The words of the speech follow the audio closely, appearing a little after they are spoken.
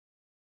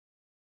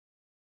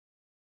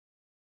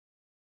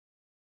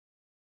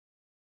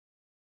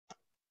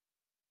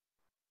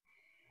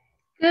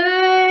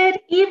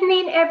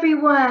Evening,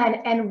 everyone,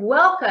 and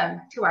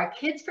welcome to our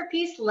Kids for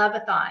Peace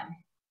Love-A-Thon.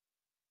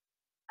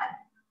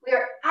 We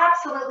are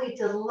absolutely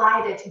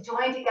delighted to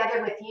join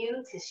together with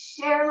you to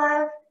share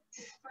love,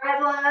 to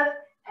spread love,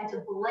 and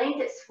to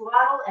blanket,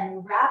 swaddle,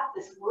 and wrap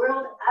this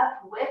world up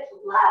with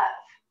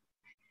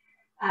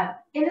love.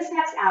 In this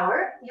next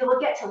hour, you will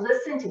get to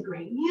listen to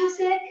great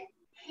music,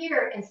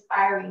 hear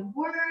inspiring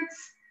words,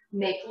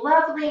 make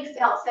love links to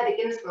help set a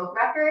Guinness World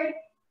Record,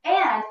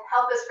 and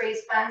help us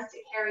raise funds to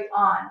carry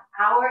on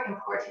our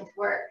important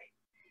work.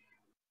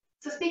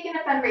 So speaking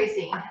of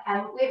fundraising,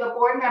 we have a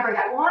board member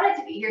that wanted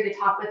to be here to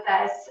talk with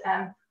us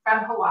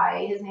from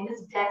Hawaii. His name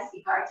is Dennis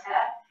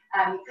Igarta.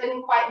 He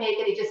couldn't quite make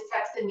it, he just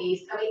texted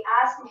me, so he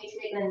asked me to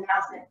make an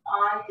announcement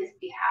on his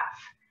behalf.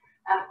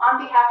 On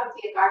behalf of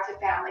the Igarta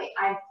family,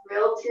 I'm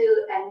thrilled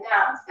to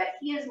announce that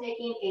he is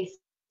making a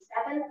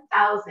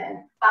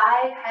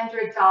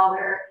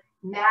 $7,500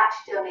 match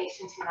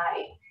donation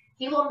tonight.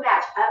 He will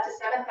match up to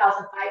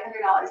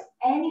 $7,500,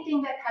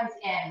 anything that comes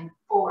in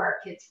for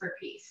Kids for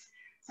Peace.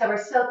 So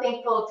we're so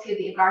thankful to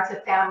the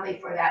Igarta family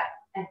for that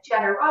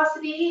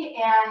generosity,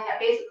 and that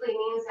basically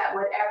means that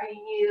whatever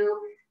you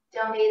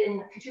donate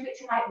and contribute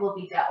tonight will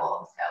be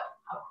doubled. So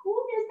how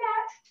cool is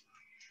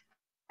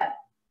that?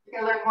 We're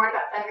going to learn more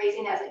about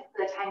fundraising as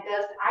the time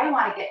goes, but I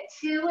want to get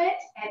to it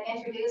and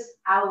introduce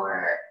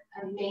our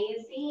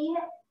amazing,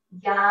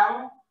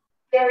 young,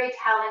 very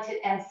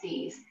talented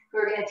MCs who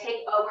are going to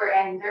take over,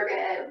 and they're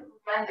going to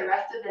run the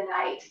rest of the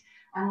night.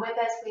 With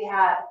us, we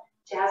have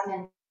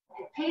Jasmine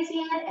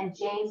Pazian and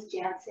James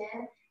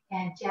Jansen.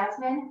 And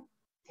Jasmine,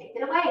 take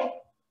it away.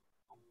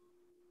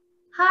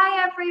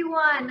 Hi,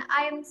 everyone.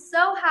 I am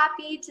so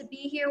happy to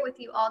be here with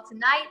you all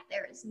tonight.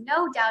 There is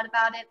no doubt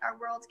about it. Our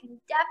world can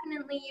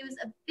definitely use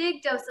a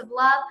big dose of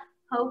love,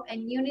 hope,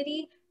 and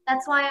unity.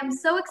 That's why I'm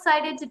so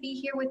excited to be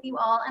here with you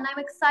all, and I'm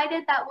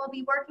excited that we'll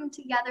be working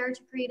together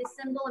to create a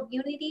symbol of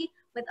unity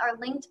with our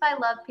Linked by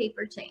Love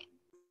paper chain.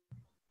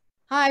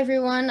 Hi,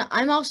 everyone.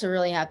 I'm also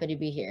really happy to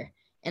be here,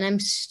 and I'm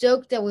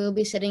stoked that we will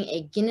be setting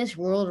a Guinness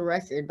World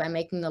Record by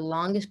making the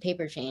longest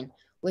paper chain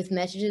with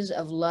messages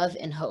of love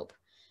and hope.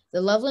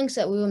 The love links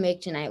that we will make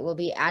tonight will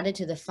be added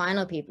to the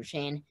final paper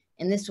chain,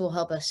 and this will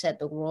help us set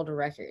the world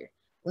record.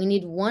 We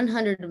need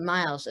 100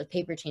 miles of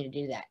paper chain to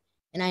do that,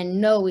 and I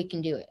know we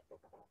can do it.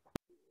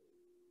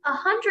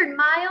 100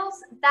 miles?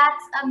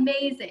 That's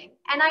amazing.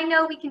 And I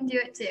know we can do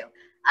it too.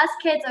 Us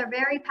kids are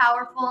very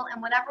powerful, and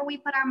whatever we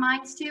put our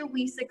minds to,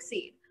 we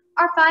succeed.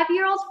 Our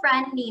 5-year-old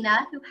friend,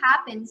 Nina, who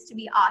happens to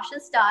be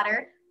Asha's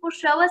daughter, will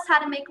show us how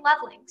to make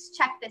love links.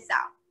 Check this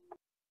out.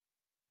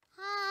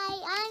 Hi,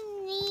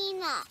 I'm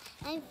Nina.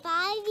 I'm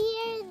 5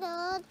 years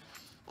old,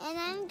 and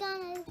I'm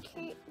going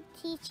to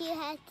teach you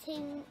how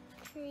to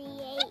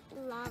create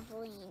love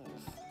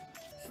links.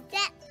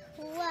 Step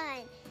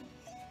 1.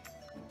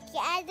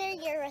 Gather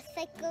your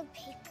recycled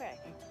paper.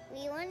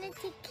 We want to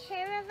take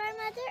care of our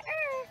Mother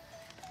Earth.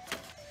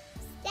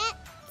 Step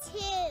 2.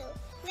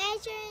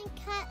 Measure and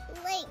cut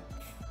links.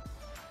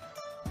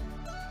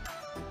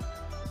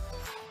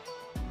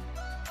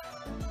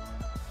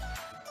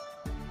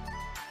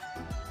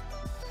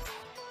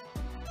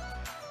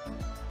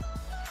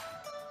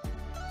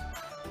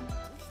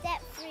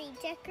 Step 3.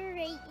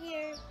 Decorate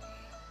your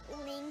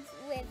links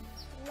with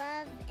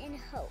love and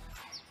hope.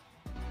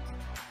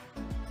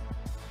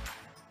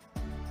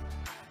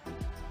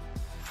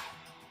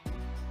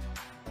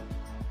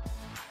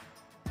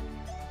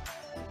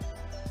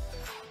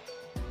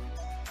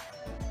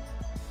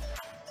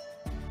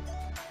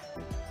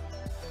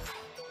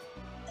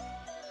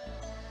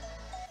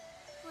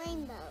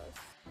 Rainbows,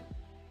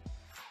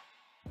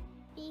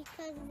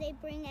 because they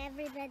bring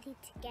everybody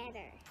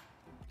together.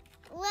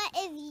 What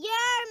is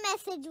your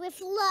message with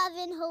love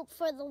and hope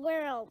for the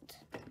world?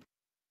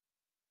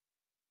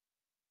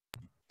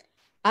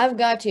 I've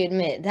got to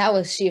admit, that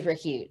was super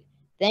cute.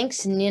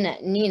 Thanks,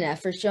 Nina,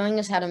 for showing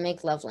us how to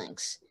make love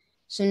links.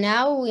 So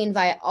now we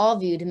invite all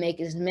of you to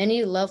make as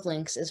many love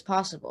links as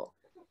possible.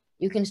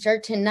 You can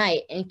start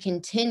tonight and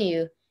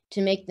continue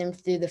to make them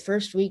through the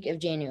first week of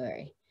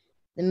January.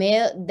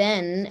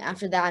 Then,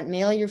 after that,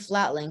 mail your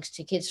flat links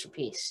to Kids for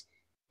Peace.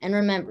 And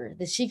remember,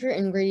 the secret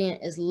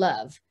ingredient is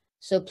love,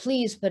 so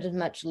please put as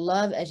much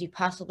love as you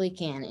possibly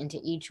can into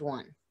each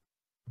one.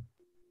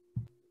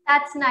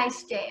 That's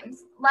nice,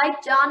 James.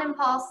 Like John and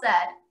Paul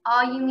said,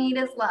 all you need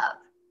is love.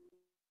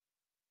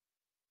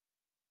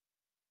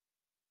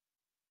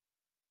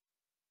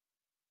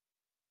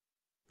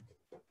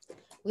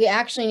 We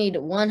actually need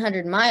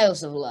 100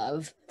 miles of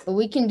love, but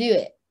we can do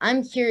it.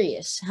 I'm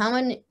curious, how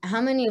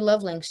many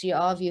love links do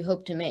all of you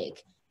hope to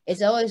make?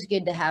 It's always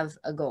good to have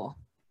a goal.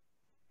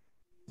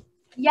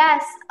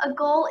 Yes, a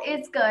goal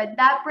is good.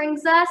 That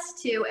brings us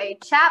to a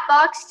chat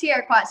box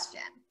cheer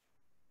question.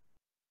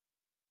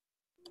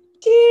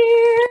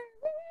 Cheer!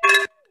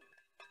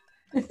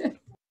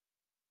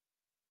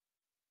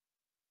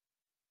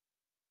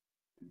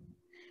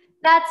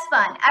 That's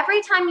fun.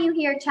 Every time you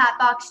hear chat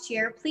box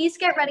cheer, please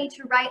get ready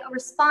to write a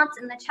response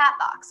in the chat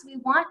box. We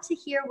want to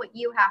hear what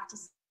you have to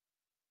say.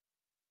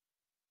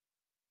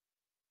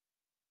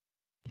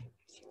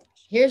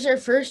 Here's our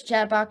first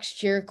chat box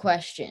cheer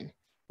question.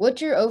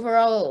 What's your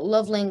overall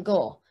love link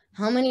goal?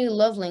 How many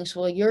love links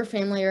will your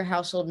family or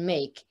household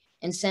make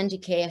and send to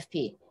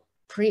KFP?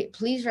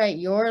 Please write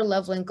your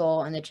love link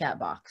goal in the chat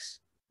box.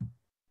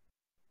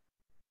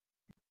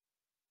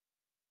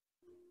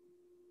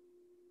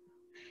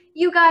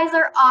 You guys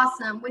are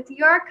awesome. With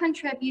your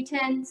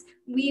contributants,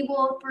 we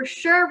will for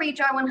sure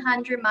reach our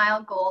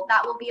 100-mile goal.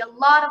 That will be a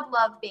lot of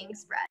love being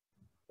spread.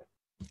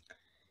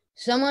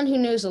 Someone who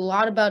knows a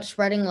lot about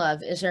spreading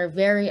love is our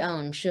very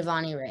own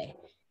Shivani Ray.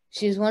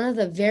 She's one of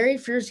the very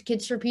first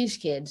Kids for Peace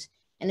kids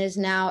and is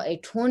now a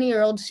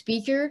 20-year-old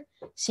speaker,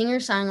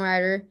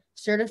 singer-songwriter,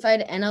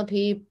 certified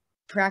NLP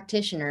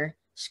practitioner,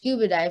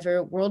 scuba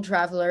diver, world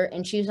traveler,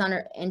 and she's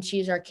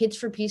our Kids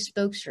for Peace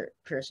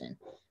spokesperson.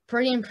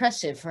 Pretty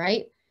impressive,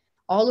 right?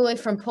 All the way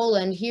from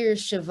Poland,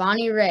 here's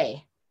Shivani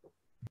Ray.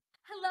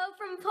 Hello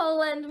from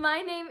Poland. My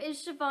name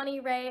is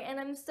Shivani Ray, and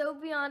I'm so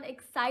beyond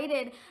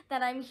excited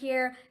that I'm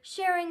here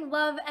sharing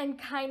love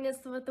and kindness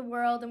with the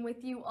world and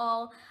with you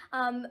all.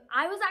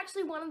 I was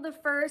actually one of the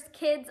first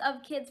kids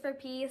of Kids for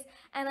Peace,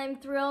 and I'm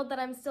thrilled that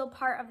I'm still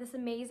part of this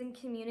amazing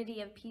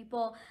community of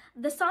people.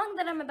 The song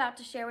that I'm about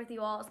to share with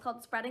you all is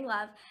called Spreading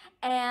Love,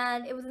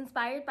 and it was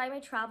inspired by my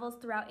travels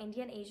throughout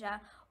India and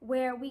Asia,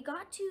 where we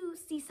got to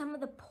see some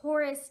of the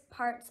poorest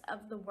parts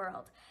of the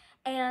world.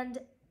 And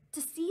to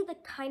see the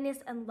kindness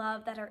and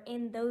love that are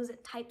in those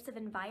types of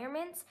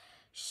environments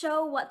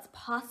show what's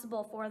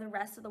possible for the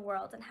rest of the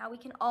world and how we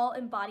can all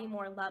embody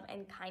more love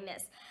and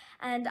kindness.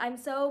 And I'm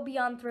so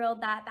beyond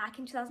thrilled that back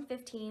in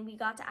 2015, we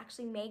got to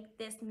actually make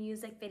this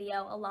music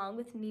video along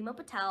with Nemo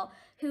Patel,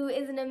 who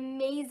is an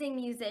amazing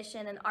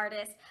musician and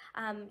artist,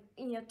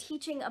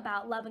 teaching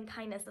about love and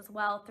kindness as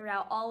well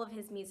throughout all of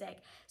his music.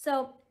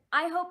 So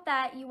I hope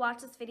that you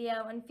watch this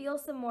video and feel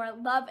some more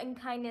love and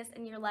kindness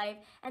in your life,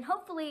 and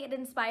hopefully it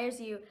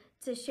inspires you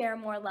to share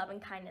more love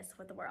and kindness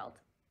with the world.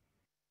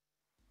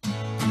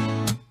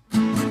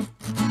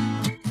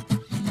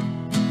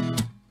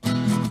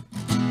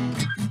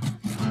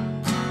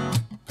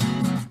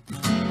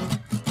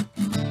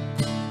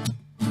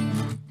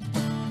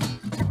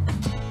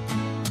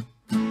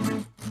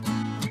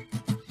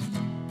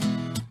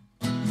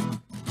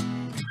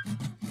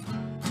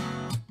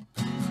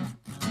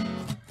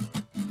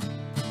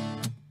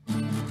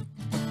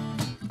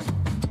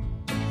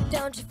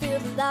 Don't you feel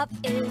the love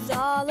is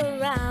all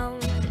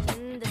around,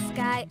 in the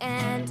sky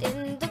and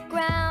in the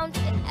ground,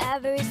 in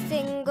every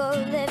single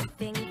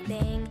living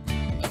thing,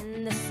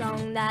 in the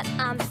song that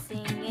I'm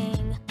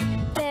singing.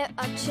 There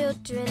are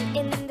children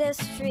in the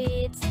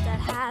streets that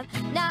have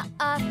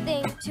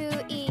nothing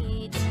to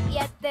eat,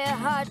 yet their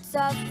hearts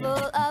are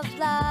full of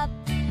love.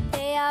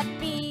 They are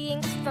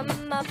beings from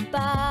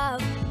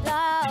above.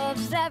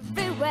 Love's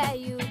everywhere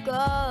you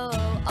go.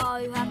 All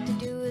you have to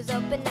do is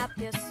open up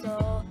your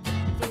soul.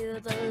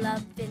 Feel the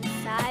love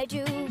inside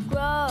you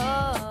grow,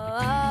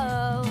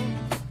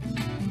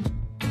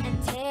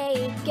 and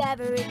take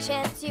every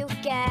chance you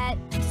get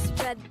to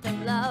spread the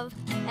love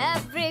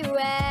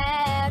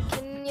everywhere.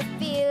 Can you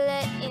feel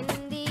it in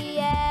the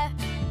air?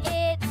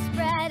 It's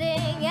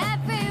spreading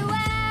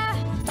everywhere.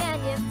 Can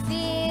you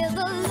feel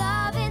the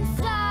love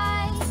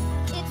inside?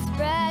 It's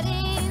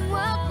spreading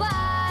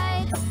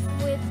worldwide.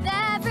 With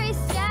every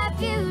step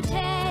you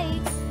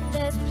take,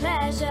 there's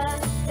pleasure,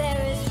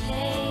 there is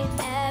pain.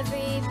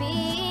 Every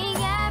being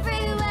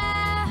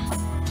everywhere,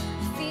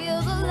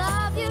 feel the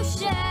love you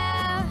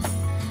share,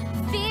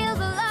 feel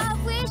the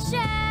love we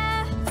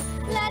share,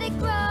 let it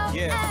grow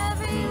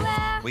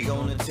everywhere. We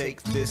gonna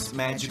take this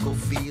magical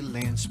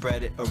feeling,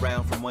 spread it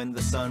around from when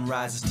the sun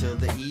rises till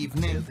the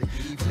evening.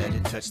 Let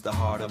it touch the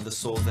heart of the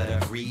souls that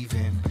are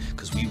grieving,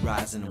 cause we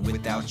rising and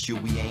without you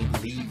we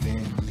ain't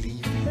leaving.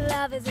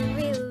 Love is a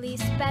really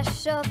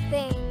special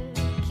thing,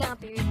 can't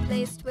be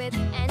replaced with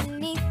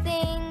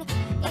anything,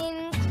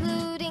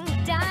 including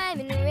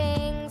diamond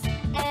rings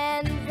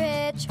and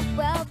rich,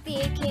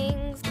 wealthy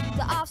kings.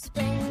 The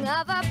offspring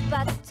of a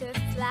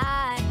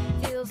butterfly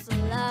feels the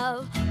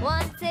love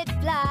once it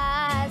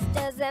flies.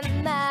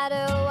 Doesn't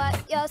matter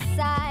what your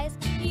size,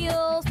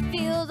 you'll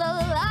feel the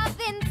love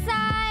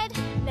inside.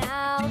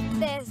 Now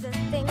there's a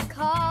thing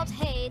called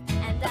hate,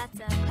 and that's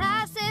a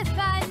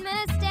classified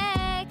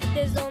mistake.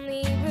 There's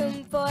only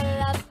room for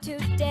love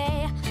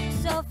today,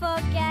 so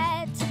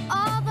forget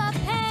all the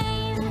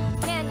pain.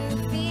 Can you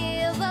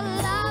feel the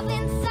love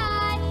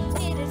inside?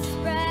 It is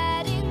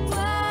spreading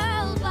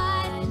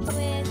worldwide.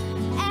 With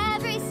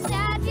every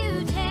step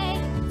you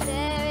take,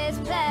 there is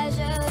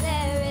pleasure,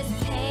 there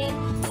is pain.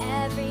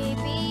 Every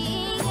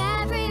being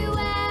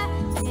everywhere.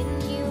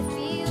 Can you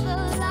feel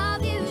the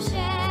love you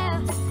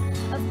share?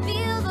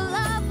 Feel the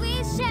love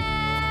we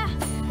share.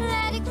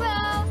 Let it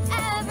grow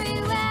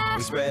everywhere.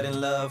 We spreading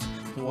love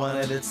one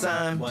at a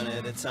time, one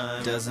at a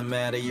time. Doesn't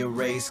matter your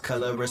race,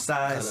 color, or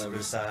size.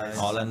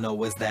 All I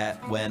know is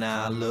that when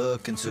I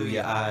look into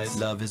your eyes,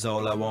 love is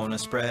all I wanna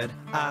spread.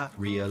 I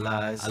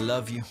realize I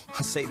love you.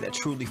 I say that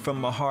truly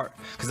from my heart,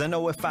 cause I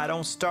know if I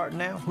don't start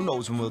now, who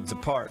knows when we'll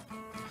depart.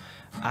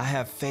 I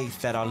have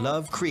faith that our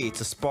love creates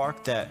a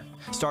spark that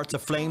starts a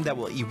flame that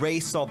will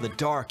erase all the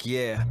dark,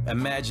 yeah.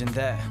 Imagine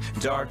that,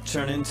 dark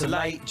turn into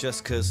light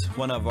just cause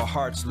one of our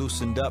hearts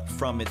loosened up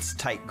from its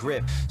tight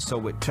grip.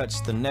 So it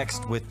touched the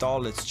next with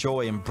all its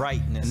joy and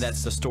brightness. And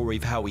that's the story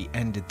of how we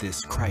ended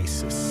this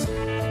crisis.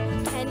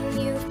 Can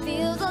you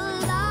feel the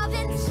love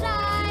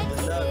inside?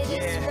 It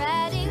is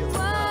spreading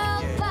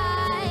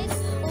worldwide.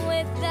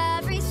 With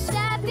every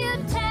step you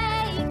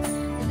take,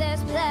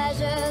 there's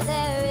pleasure,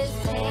 there is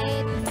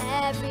pain.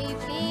 Every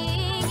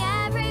being,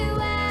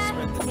 everywhere.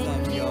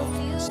 Can you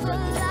feel the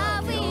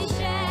love we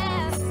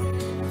share?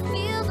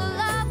 Feel the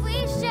love we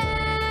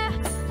share.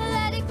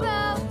 Let it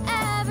grow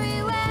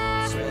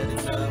everywhere.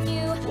 Can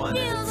you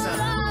feel the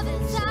love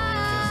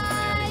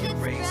inside?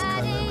 It's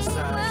spreading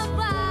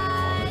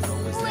worldwide.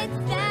 With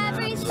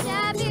every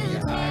step you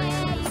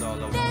take,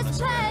 there's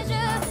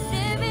pleasure,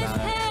 there is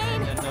pain.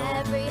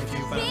 Every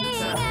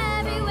being,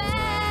 everywhere.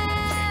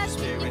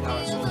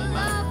 Feel the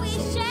love we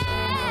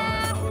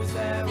share.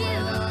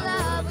 Feel the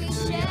love we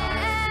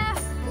share.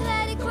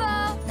 Let it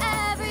grow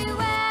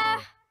everywhere.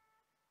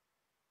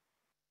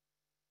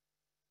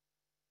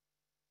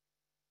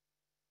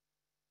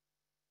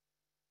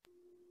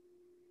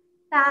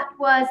 That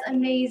was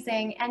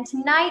amazing. And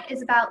tonight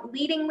is about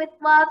leading with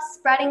love,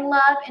 spreading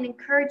love, and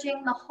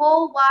encouraging the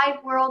whole wide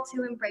world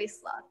to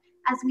embrace love.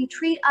 As we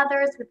treat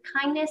others with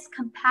kindness,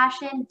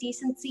 compassion,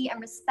 decency, and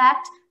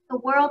respect, the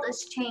world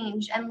is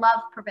changed and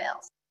love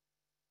prevails.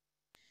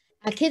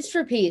 At Kids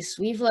for Peace,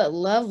 we've let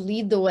love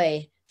lead the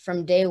way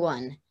from day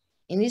one.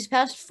 In these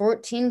past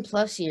 14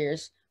 plus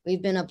years,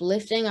 we've been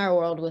uplifting our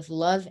world with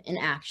love in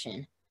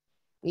action.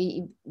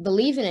 We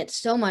believe in it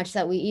so much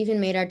that we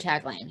even made our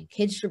tagline,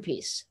 Kids for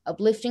Peace,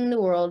 uplifting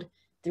the world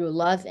through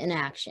love in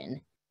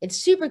action. It's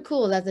super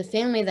cool that the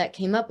family that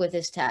came up with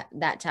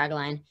that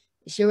tagline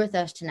is here with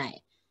us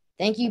tonight.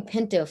 Thank you,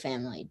 Pinto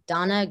family,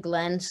 Donna,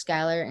 Glenn,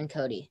 Skylar, and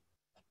Cody.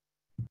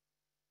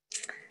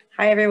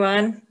 Hi,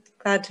 everyone.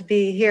 Glad to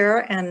be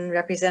here and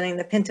representing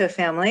the Pinto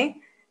family.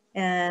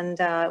 And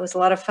it was a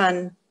lot of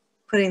fun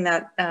putting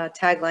that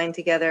tagline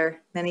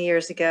together many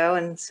years ago,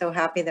 and so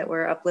happy that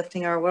we're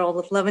uplifting our world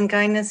with love and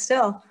kindness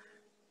still.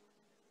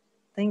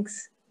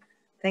 Thanks.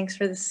 Thanks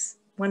for this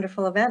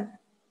wonderful event.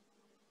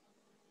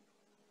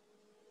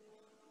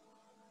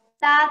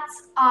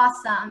 That's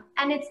awesome.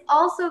 And it's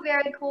also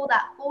very cool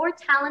that 4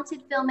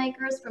 talented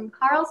filmmakers from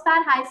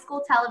Carlsbad High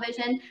School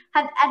Television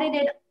have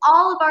edited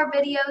all of our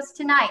videos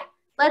tonight.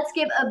 Let's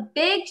give a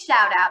big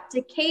shout out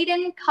to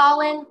Caden,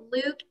 Colin,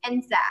 Luke,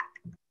 and Zach.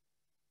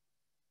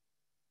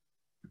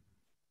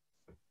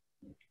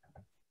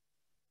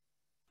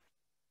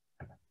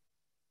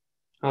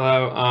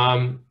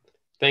 Hello.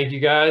 Thank you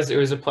guys. It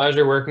was a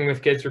pleasure working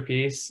with Kids for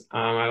Peace.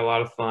 I had a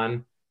lot of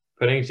fun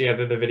putting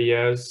together the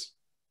videos.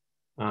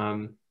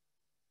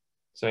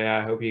 So yeah,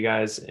 I hope you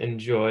guys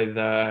enjoy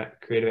the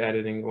creative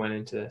editing that went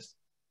into this.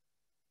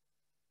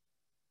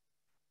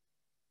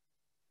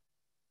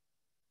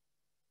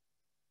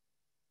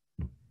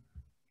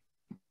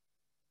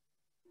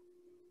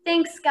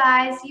 Thanks,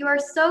 guys. You are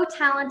so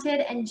talented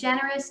and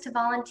generous to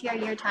volunteer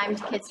your time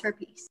to Kids for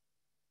Peace.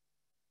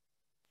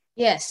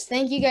 Yes,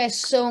 thank you guys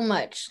so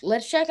much.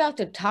 Let's check out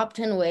the top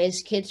 10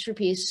 ways Kids for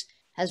Peace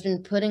has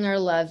been putting our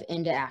love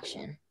into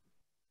action.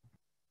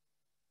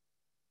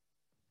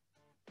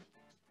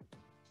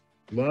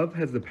 Love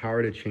has the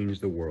power to change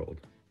the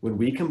world. When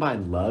we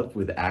combine love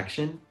with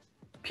action,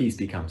 peace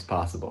becomes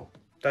possible.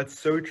 That's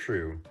so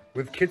true.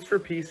 With Kids for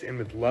Peace and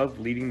with love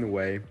leading the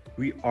way,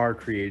 we are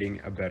creating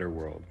a better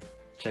world.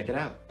 Check it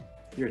out.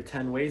 Here are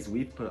 10 ways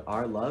we've put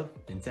our love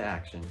into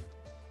action.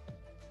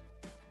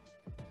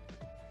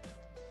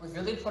 We've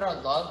really put our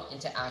love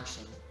into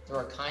action through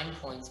our Kind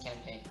Coins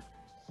campaign.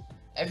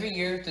 Every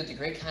year through the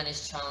Great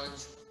Kindness Challenge,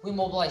 we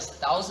mobilize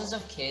thousands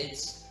of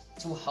kids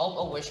to help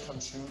a wish come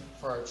true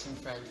for our true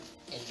friend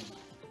in need.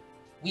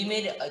 We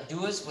made a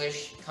Dua's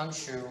wish come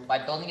true by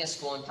building a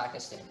school in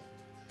Pakistan.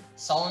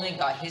 Solomon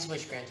got his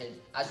wish granted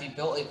as we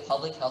built a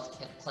public health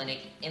clinic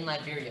in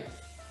Liberia.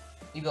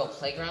 We built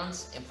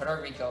playgrounds in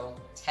Puerto Rico,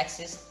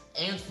 Texas,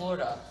 and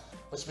Florida,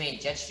 which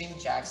made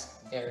Jetstream Jacks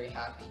very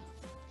happy.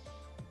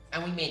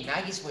 And we made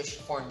Maggie's wish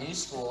for a new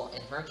school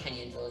in her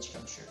Kenyan village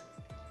come true.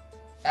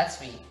 That's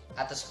me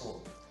at the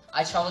school.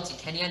 I traveled to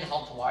Kenya and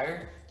helped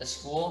wire the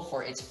school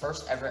for its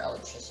first ever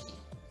electricity.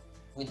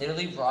 We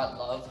literally brought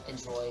love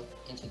and joy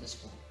into the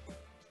school.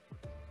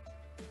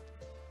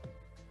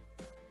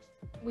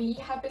 We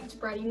have been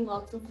spreading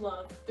lots of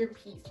love through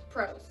Peace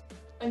Pros,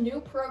 a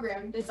new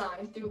program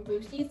designed through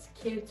Lucy's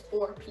Kids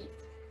for Peace,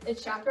 the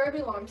chapter I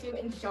belong to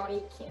in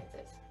Shawnee,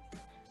 Kansas.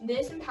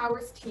 This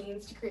empowers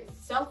teens to create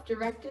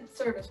self-directed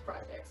service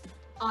projects.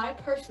 I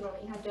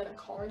personally have done a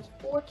Cars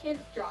for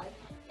Kids drive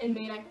and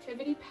made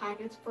activity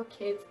packets for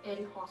kids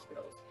in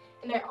hospitals.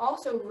 And I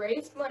also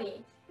raised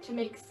money to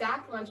make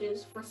sack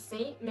lunches for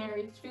St.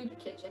 Mary's Food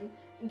Kitchen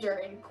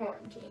during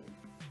quarantine.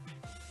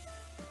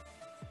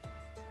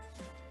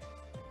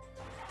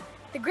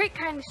 The Great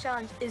Kindness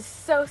Challenge is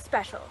so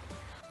special.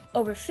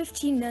 Over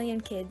 15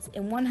 million kids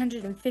in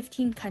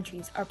 115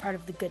 countries are part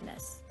of the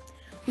goodness.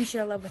 We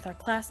share love with our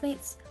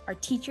classmates, our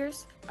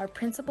teachers, our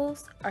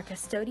principals, our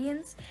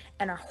custodians,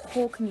 and our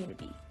whole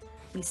community.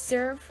 We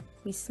serve,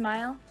 we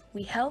smile,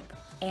 we help,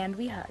 and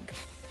we hug.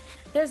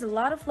 There's a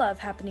lot of love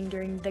happening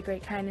during the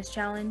Great Kindness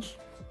Challenge.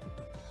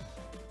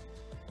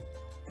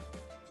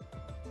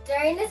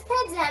 During this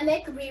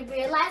pandemic, we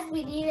realized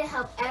we needed to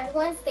help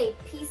everyone stay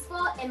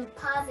peaceful and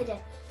positive,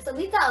 so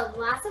we thought of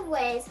lots of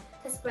ways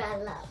to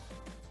spread love.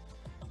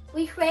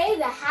 We created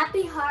the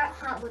Happy Heart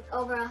Hunt with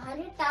over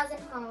 100,000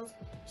 homes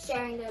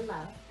sharing their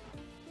love.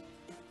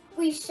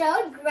 We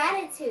showed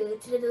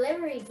gratitude to the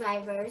delivery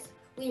drivers.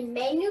 We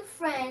made new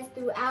friends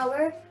through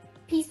our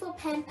Peaceful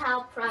Pen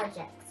Pal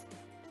projects.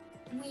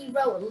 We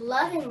wrote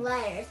loving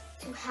letters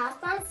to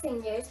housebound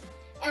seniors,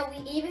 and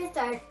we even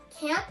started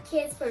Camp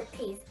Kids for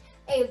Peace,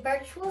 a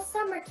virtual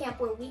summer camp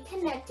where we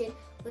connected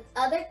with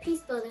other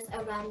peace builders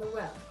around the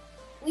world.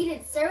 We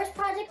did service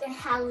projects and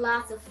had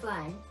lots of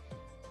fun.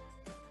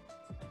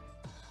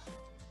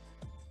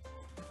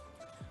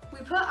 We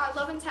put our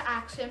love into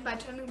action by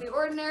turning the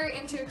ordinary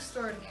into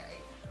extraordinary.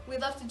 We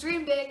love to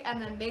dream big and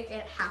then make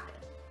it happen.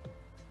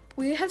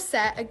 We have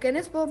set a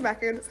Guinness World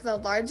Record for the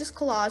largest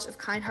collage of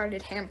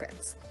kind-hearted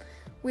handprints.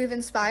 We've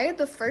inspired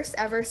the first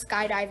ever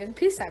skydive in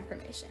peacetime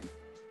formation.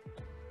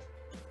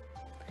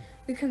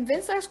 We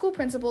convinced our school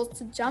principals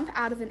to jump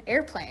out of an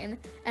airplane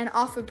and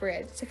off a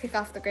bridge to kick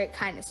off the Great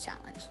Kindness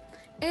Challenge.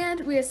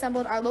 And we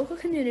assembled our local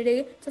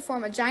community to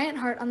form a giant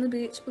heart on the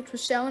beach, which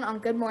was shown on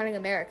Good Morning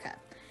America.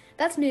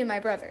 That's me and my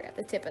brother at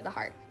the tip of the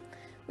heart.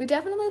 We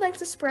definitely like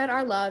to spread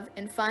our love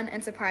in fun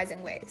and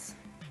surprising ways.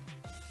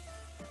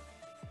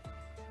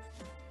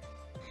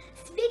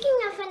 Speaking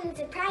of fun and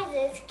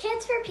surprises,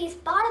 Kids for Peace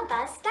bought a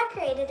bus,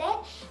 decorated it,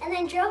 and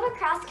then drove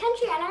across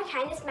country on our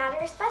Kindness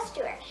Matters bus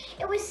tour.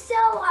 It was so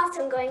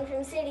awesome going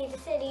from city to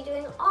city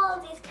doing all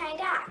of these kind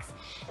acts.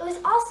 It was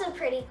also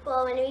pretty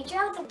cool when we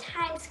drove to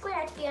Times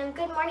Square to be on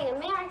Good Morning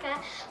America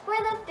for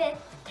the 5th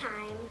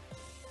time.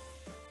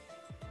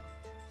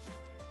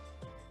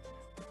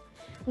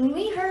 When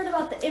we heard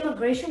about the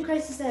immigration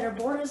crisis at our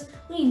borders,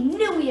 we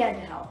knew we had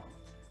to help.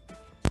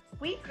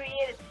 We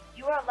created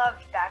Your Love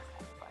Backpack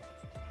Fund.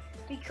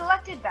 We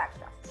collected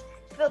backpacks,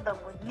 filled them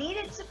with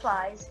needed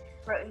supplies,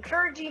 wrote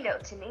encouraging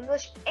notes in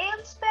English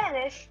and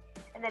Spanish,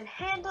 and then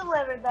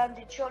hand-delivered them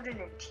to children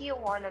in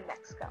Tijuana,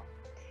 Mexico.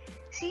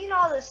 Seeing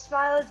all the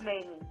smiles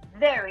made me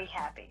very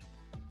happy.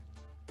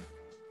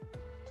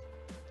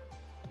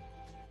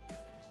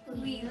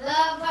 We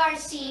love our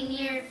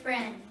senior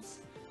friends.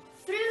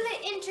 Through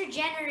the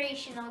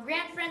Intergenerational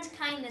Grand Friends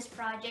Kindness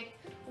Project,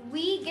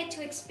 we get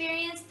to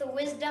experience the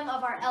wisdom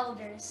of our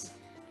elders.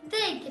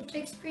 They get to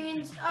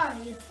experience our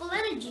youthful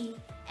energy.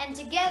 And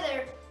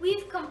together,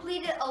 we've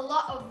completed a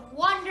lot of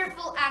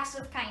wonderful acts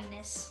of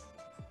kindness.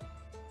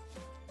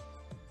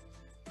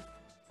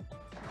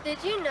 Did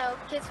you know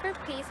Kids for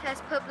Peace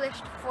has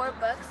published 4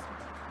 books?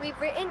 We've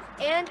written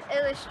and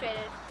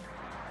illustrated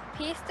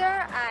Peace to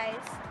Our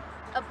Eyes,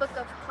 a book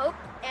of hope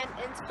and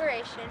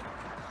inspiration,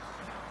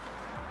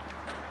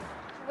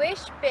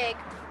 Wish Big,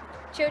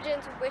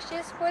 Children's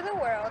Wishes for the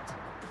World,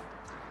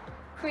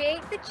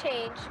 Create the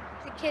Change,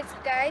 the Kids'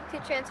 Guide to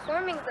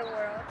Transforming the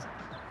World,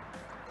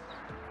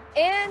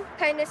 and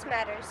Kindness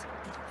Matters,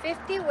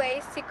 50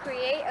 Ways to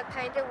Create a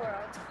Kinder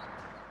World.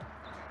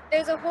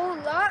 There's a whole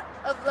lot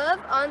of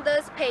love on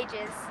those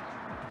pages.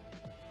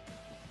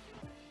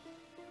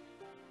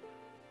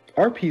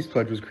 Our Peace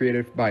Pledge was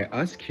created by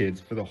us kids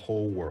for the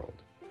whole world.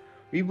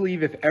 We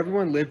believe if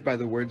everyone lived by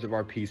the words of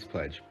our Peace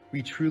Pledge,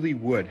 we truly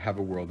would have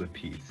a world of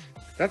peace.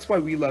 That's why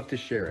we love to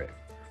share it.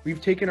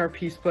 We've taken our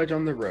Peace Pledge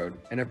on the road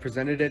and have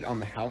presented it on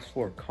the House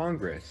floor of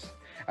Congress,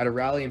 at a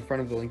rally in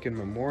front of the Lincoln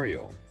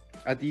Memorial,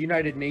 at the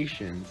United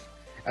Nations,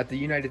 at the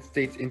United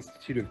States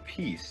Institute of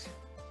Peace,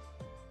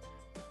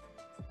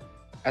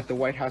 at the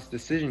White House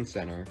Decision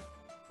Center,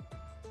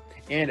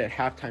 and at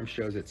halftime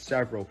shows at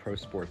several pro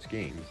sports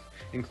games,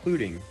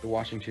 including the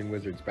Washington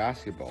Wizards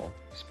basketball,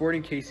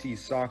 Sporting KC's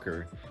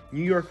soccer,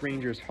 New York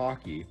Rangers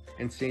hockey,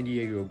 and San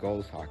Diego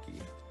Gulls hockey.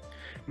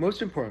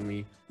 Most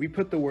importantly, we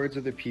put the words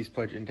of the Peace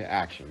Pledge into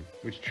action,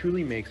 which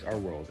truly makes our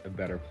world a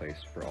better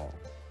place for all.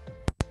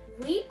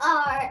 We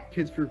are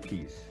Kids for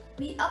Peace.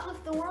 We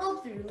uplift the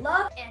world through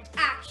love and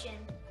action.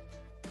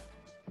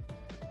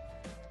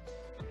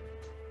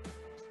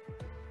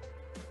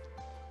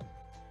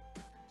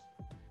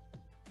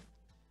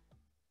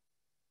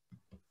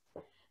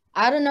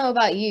 I don't know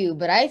about you,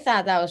 but I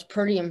thought that was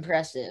pretty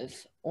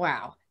impressive.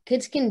 Wow,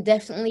 kids can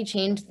definitely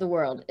change the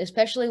world,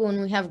 especially when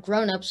we have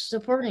grown-ups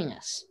supporting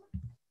us.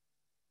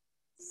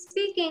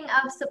 Speaking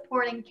of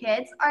supporting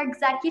kids, our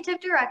executive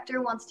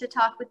director wants to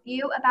talk with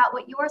you about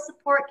what your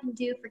support can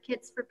do for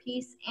Kids for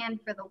Peace and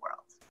for the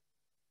world.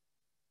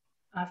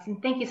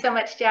 Awesome. Thank you so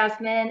much,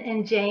 Jasmine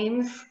and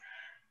James.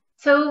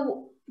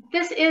 So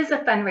this is a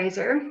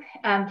fundraiser,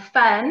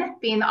 fun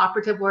being the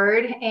operative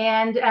word,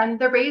 and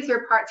the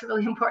raiser part's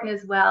really important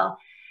as well.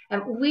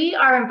 We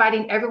are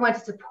inviting everyone to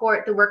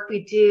support the work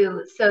we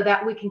do so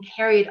that we can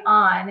carry it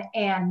on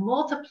and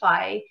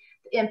multiply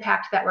the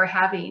impact that we're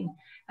having.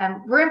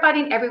 We're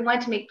inviting everyone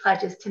to make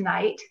pledges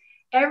tonight,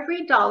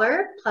 every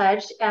dollar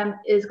pledged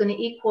is going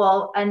to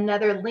equal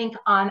another link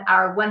on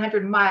our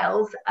 100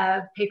 miles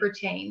of paper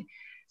chain.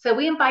 So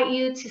we invite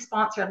you to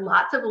sponsor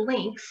lots of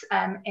links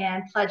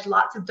and pledge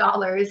lots of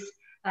dollars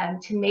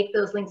to make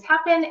those links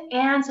happen,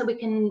 and so we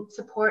can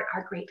support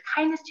our Great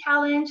Kindness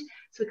Challenge,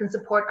 so we can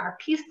support our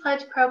Peace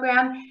Pledge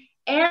program,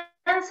 and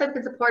so we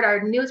can support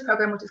our newest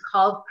program, which is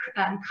called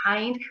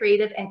Kind,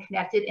 Creative, and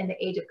Connected in the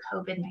Age of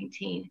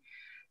COVID-19.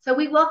 So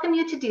we welcome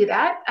you to do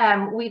that.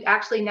 We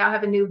actually now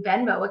have a new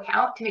Venmo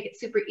account to make it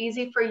super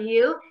easy for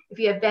you. If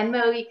you have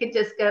Venmo, you could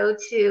just go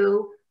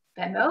to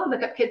Venmo,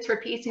 look up Kids for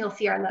Peace, and you'll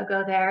see our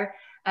logo there.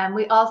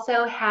 We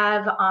also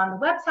have on the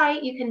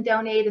website, you can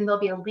donate, and there'll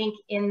be a link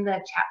in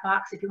the chat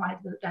box if you want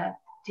to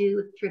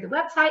do through the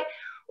website.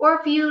 Or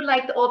if you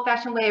like the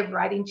old-fashioned way of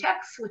writing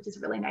checks, which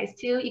is really nice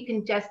too, you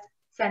can just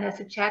send us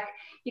a check.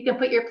 You can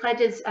put your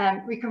pledges,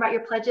 you can write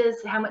your pledges,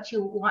 how much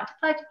you want to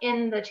pledge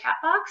in the chat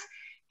box,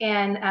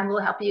 and we'll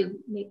help you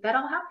make that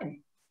all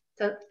happen.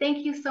 So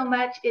thank you so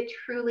much. It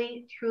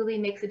truly, truly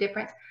makes a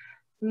difference.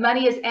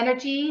 Money is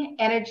energy,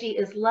 energy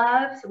is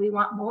love, so we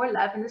want more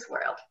love in this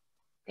world.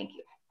 Thank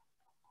you.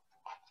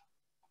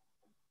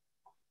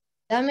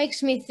 That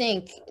makes me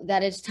think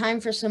that it's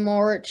time for some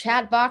more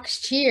chat box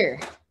cheer.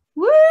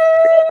 Woo!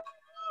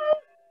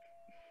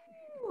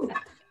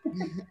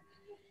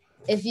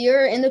 If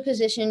you're in the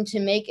position to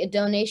make a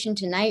donation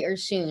tonight or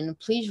soon,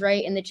 please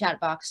write in the chat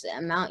box the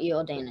amount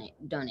you'll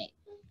donate.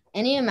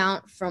 Any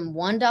amount from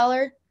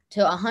 $1 to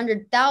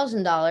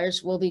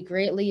 $100,000 will be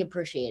greatly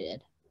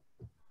appreciated.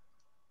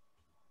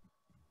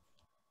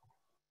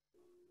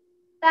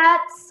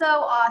 That's so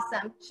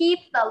awesome. Keep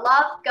the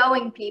love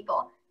going,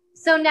 people.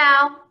 So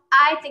now,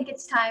 I think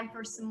it's time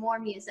for some more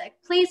music.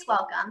 Please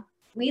welcome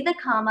We the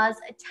Commas,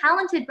 a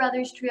talented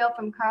brothers trio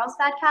from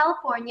Carlsbad,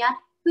 California,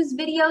 whose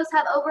videos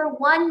have over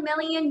 1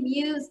 million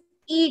views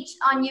each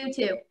on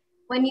YouTube.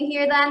 When you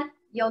hear them,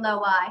 you'll know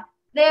why.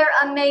 They're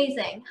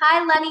amazing.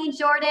 Hi, Lenny,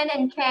 Jordan,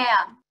 and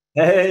Cam.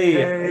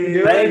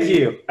 Hey, thank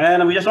you.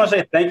 And we just want to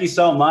say thank you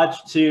so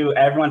much to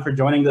everyone for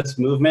joining this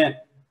movement.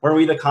 We're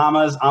We the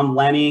Commas. I'm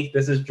Lenny.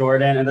 This is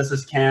Jordan, and this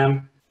is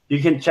Cam. You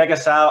can check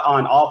us out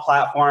on all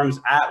platforms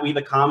at We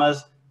the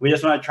Commas. We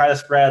just want to try to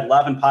spread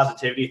love and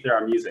positivity through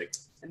our music.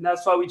 And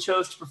that's why we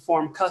chose to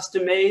perform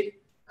Custom Made.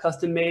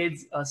 Custom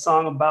Made's a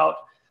song about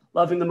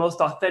loving the most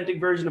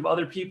authentic version of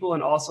other people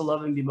and also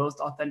loving the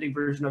most authentic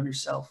version of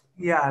yourself.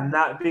 Yeah, and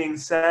that being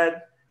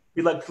said,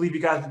 we'd like to leave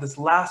you guys with this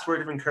last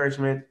word of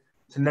encouragement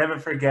to never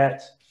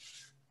forget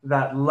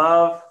that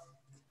love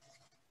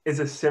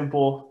is a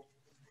simple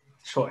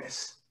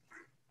choice.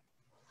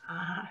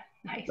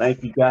 Nice.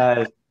 Thank you,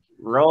 guys.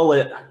 Roll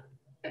it.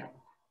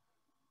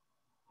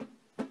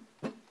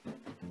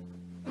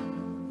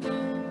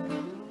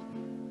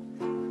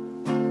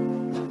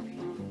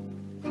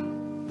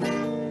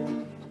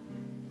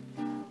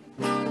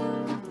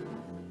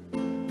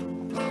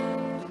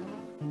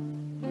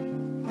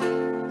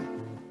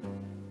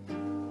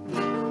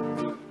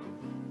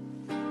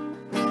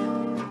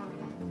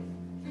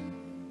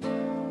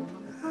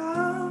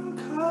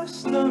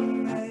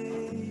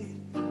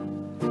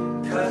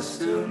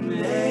 Custom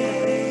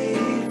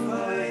made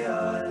for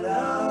your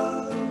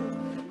love,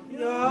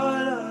 your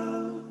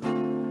love,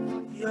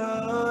 your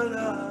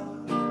love,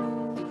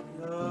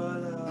 your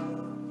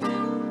love.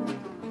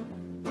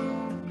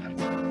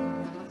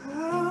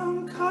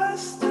 I'm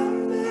custom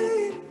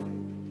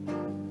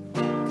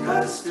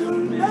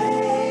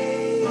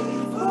made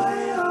for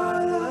your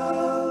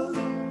love,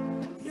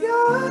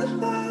 your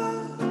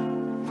love,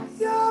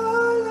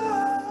 your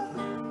love,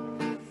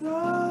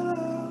 your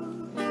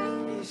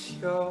love. It's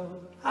your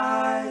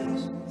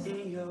eyes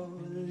and your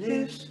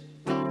lips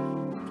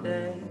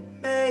that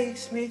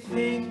makes me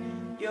think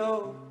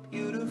you're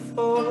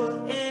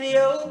beautiful, in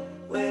your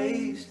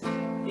waist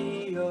and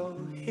your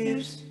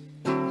hips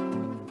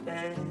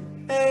that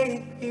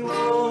make me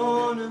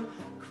wanna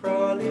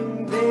crawl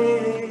in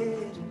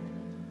bed.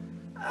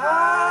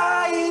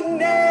 I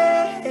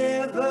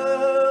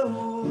never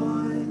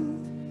want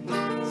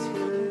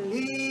to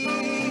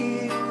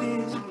leave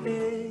this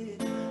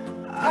bed.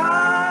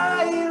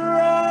 I'd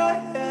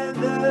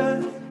rather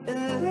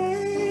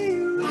lay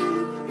with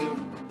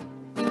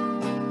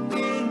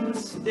you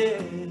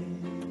instead.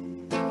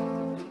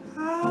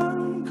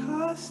 I'm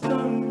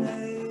custom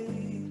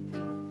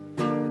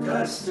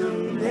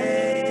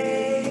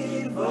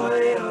made for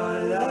your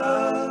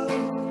love,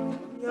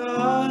 your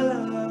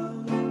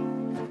love,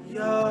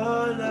 your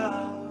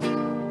love,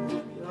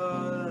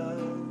 your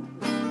love.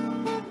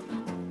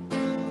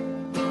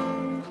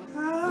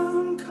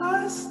 I'm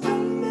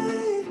custom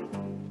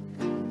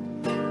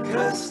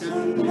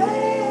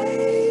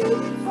made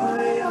for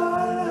your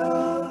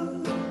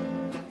love,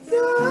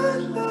 your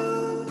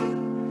love,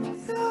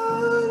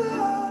 your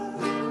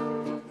love,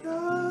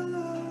 your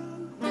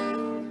love.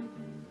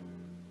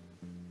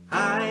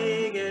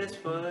 I guess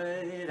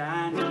what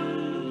I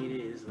need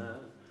is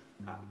love.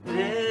 I'll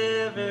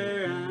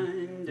never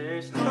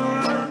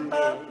understand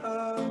it.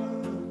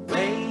 The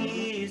way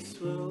you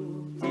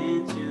swooped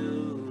into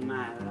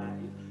my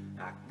life,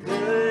 I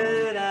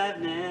could have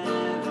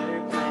never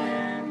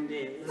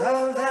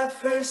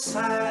your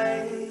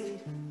side.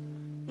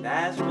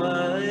 That's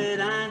what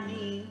I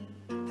need.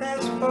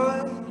 That's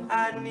what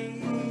I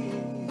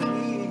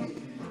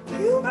need.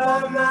 You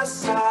by my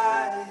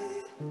side.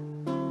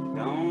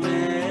 Don't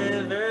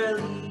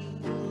ever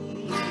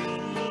leave.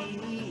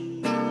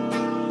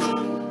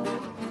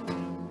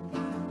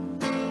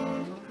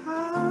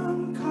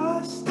 I'm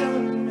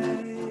custom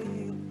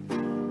made.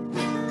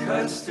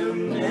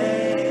 Custom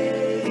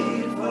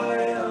made for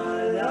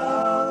your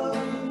love.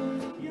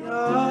 Your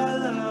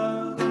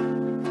love.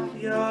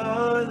 Your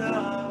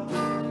love.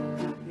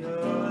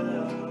 Your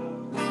love.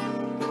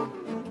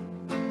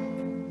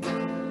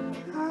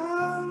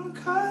 I'm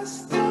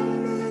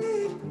custom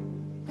made.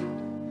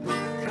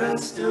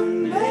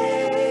 Custom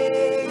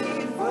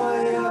made for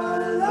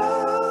your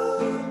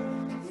love.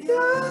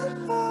 Your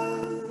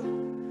love.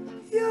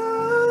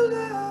 Your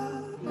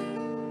love.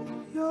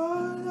 Your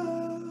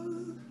love.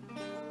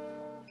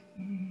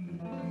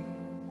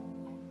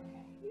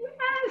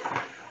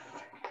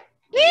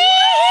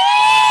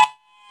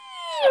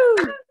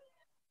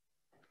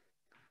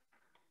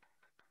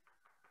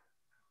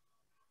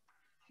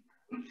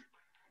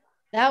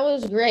 That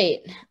was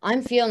great.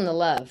 I'm feeling the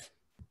love.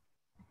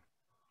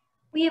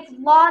 We have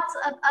lots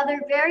of other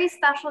very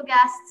special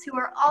guests who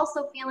are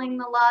also feeling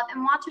the love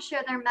and want to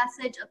share their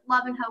message of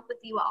love and hope with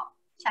you all.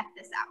 Check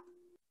this out.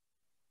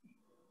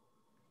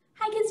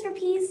 Hi Kids for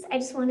Peace. I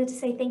just wanted to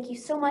say thank you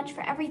so much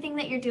for everything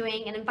that you're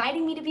doing and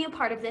inviting me to be a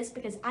part of this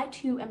because I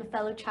too am a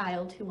fellow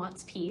child who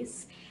wants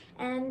peace.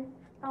 And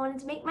I wanted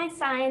to make my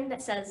sign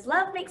that says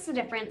love makes a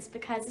difference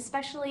because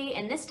especially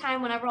in this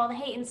time whenever all the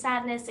hate and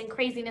sadness and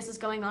craziness is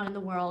going on in the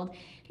world,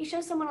 if you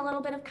show someone a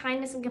little bit of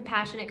kindness and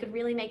compassion, it could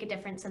really make a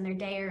difference in their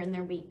day or in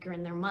their week or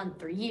in their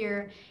month or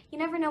year. You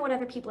never know what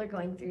other people are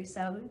going through,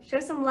 so show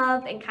some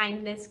love and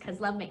kindness because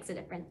love makes a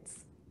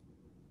difference.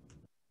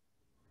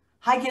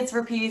 Hi Kids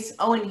for Peace,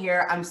 Owen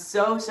here. I'm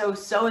so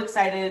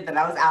excited that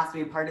I was asked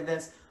to be a part of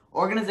this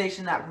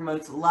organization that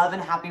promotes love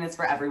and happiness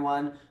for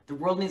everyone. The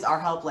world needs our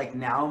help like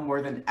now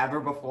more than ever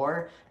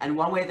before, and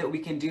one way that we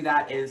can do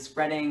that is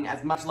spreading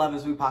as much love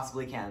as we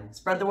possibly can.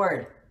 Spread the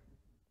word.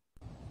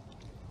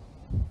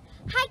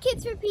 Hi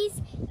Kids for Peace,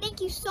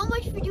 thank you so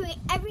much for doing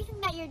everything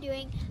that you're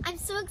doing. I'm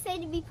so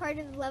excited to be part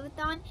of the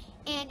Love-A-Thon,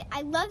 and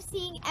I love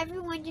seeing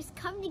everyone just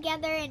come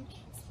together and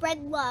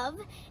spread love.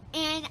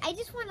 And I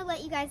just want to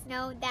let you guys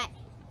know that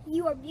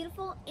you are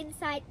beautiful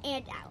inside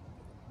and out.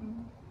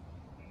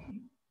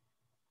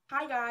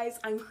 Hi guys,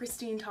 I'm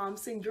Christine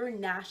Thompson, your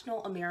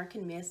National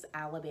American Miss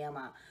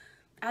Alabama.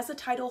 As a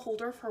title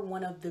holder for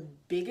one of the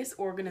biggest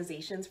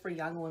organizations for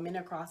young women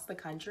across the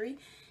country,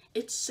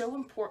 it's so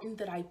important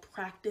that I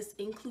practice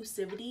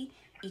inclusivity,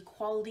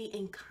 equality,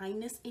 and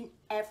kindness in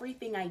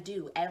everything I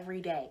do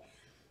every day.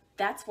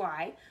 That's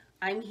why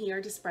I'm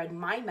here to spread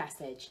my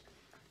message.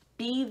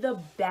 Be the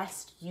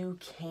best you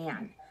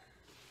can.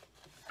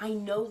 I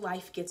know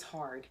life gets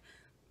hard,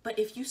 but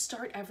if you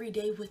start every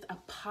day with a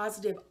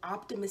positive,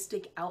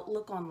 optimistic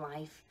outlook on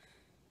life,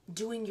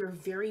 doing your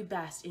very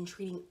best in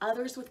treating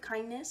others with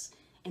kindness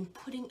and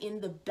putting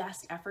in the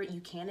best effort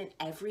you can in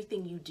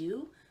everything you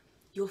do,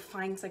 you'll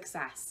find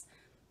success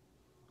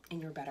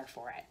and you're better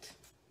for it.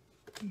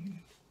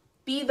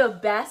 Be the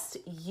best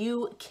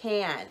you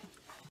can.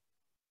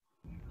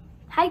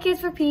 Hi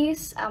Kids for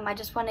Peace. I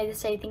just wanted to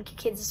say thank you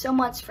kids so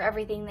much for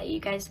everything that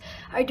you guys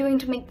are doing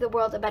to make the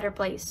world a better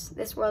place.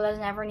 This world has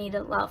never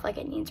needed love like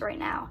it needs right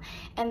now.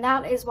 And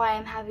that is why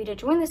I'm happy to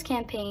join this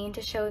campaign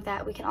to show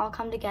that we can all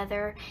come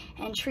together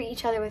and treat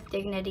each other with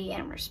dignity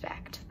and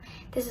respect.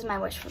 This is my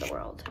wish for the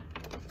world.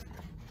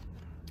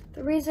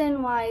 The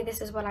reason why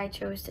this is what I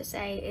chose to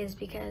say is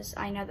because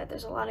I know that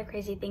there's a lot of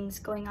crazy things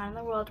going on in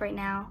the world right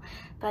now,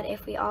 but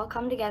if we all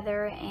come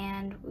together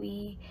and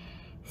we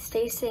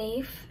stay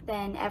safe,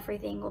 then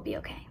everything will be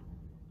okay.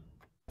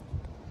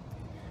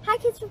 Hi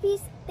Kids for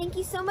Peace, thank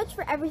you so much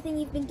for everything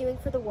you've been doing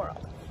for the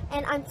world.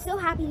 And I'm so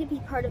happy to be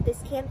part of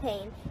this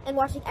campaign and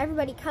watching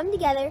everybody come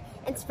together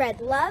and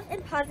spread love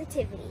and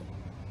positivity.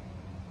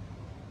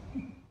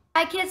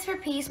 Hi Kids for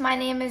Peace, my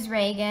name is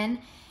Reagan,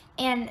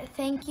 and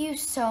thank you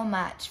so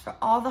much for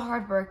all the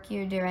hard work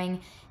you're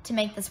doing to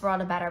make this world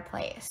a better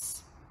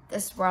place.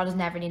 This world has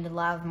never needed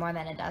love more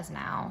than it does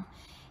now.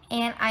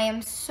 And I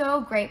am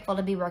so grateful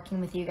to be working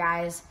with you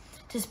guys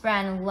to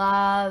spread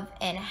love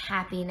and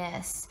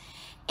happiness.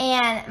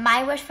 And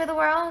my wish for the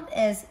world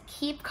is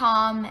keep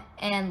calm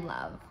and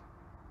love.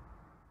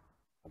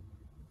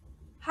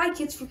 Hi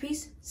Kids for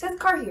Peace, Seth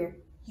Carr here.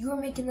 You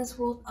are making this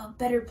world a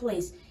better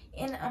place,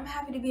 and I'm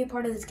happy to be a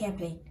part of this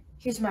campaign.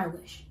 Here's my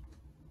wish.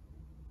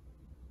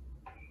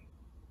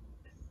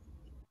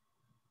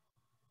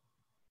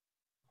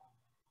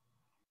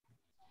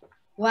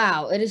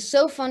 Wow, it is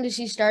so fun to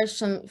see stars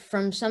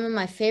from some of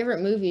my favorite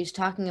movies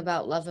talking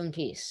about love and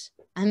peace.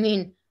 I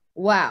mean,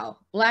 wow.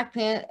 Black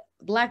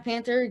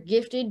Panther,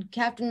 Gifted,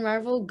 Captain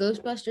Marvel,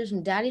 Ghostbusters,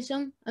 and Daddy's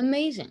Home.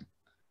 Amazing.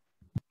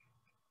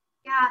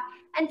 Yeah,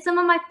 and some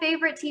of my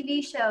favorite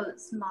TV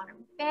shows,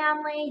 Modern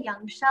Family,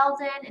 Young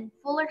Sheldon, and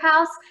Fuller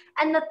House,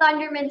 and The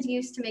Thundermans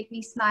used to make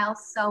me smile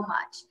so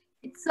much.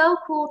 It's so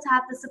cool to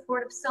have the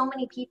support of so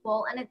many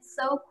people, and it's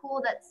so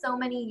cool that so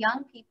many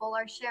young people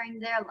are sharing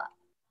their love.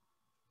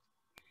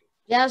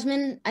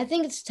 Jasmine, I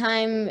think it's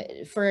time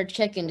for a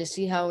check-in to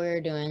see how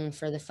we're doing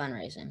for the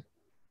fundraising.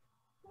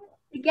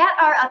 To get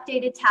our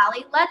updated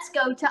tally, let's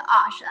go to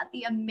Asha,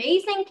 the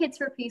amazing Kids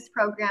for Peace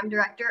program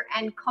director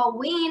and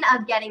queen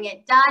of getting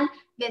it done.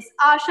 Miss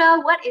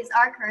Asha, what is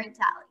our current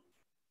tally?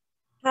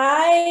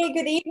 Hi,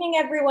 good evening,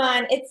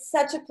 everyone. It's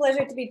such a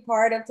pleasure to be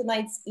part of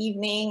tonight's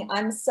evening.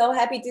 I'm so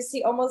happy to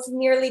see almost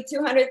nearly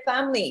 200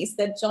 families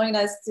that joined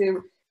us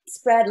to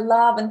spread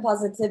love and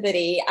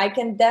positivity. I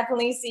can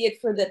definitely see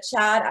it through the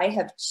chat. I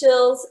have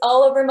chills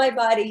all over my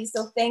body.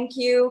 So thank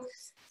you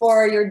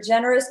for your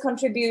generous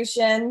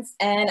contributions.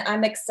 And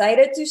I'm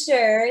excited to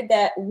share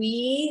that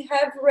we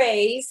have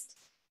raised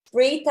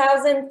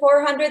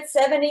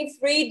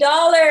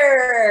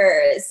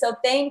 $3,473. So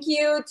thank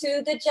you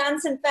to the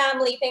Johnson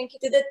family. Thank you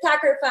to the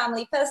Tucker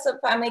family, Festo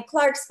family,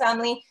 Clark's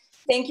family.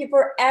 Thank you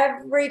for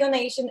every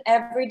donation.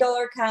 Every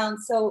dollar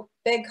counts. So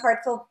big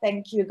heartfelt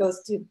thank you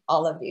goes to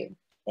all of you.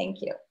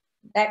 Thank you.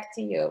 Back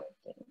to you.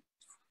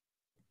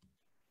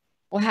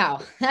 Wow,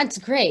 that's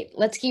great.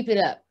 Let's keep it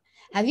up.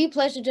 Have you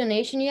pledged a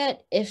donation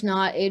yet? If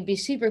not, it'd be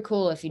super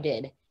cool if you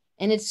did.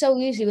 And it's so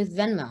easy with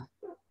Venmo.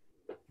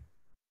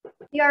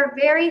 We are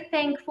very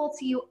thankful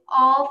to you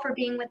all for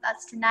being with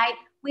us tonight.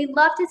 We'd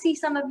love to see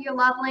some of your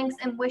love links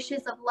and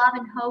wishes of love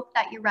and hope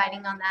that you're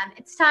writing on them.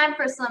 It's time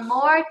for some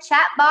more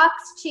chat box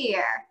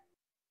cheer.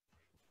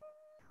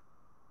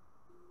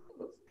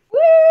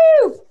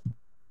 Woo!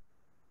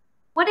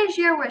 What is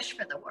your wish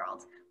for the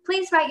world?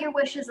 Please write your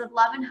wishes of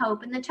love and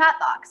hope in the chat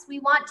box. We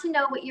want to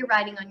know what you're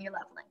writing on your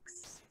love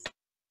links.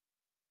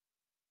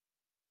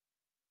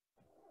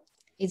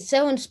 It's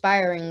so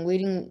inspiring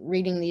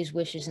reading these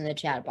wishes in the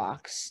chat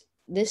box.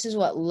 This is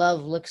what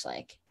love looks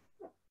like.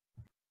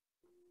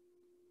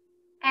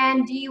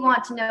 And do you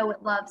want to know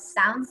what love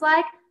sounds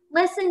like?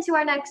 Listen to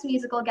our next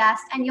musical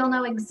guest and you'll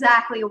know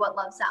exactly what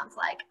love sounds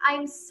like. I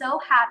am so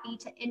happy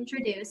to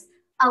introduce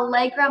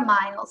Allegra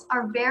Miles,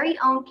 our very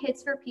own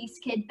Kids for Peace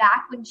kid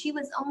back when she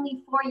was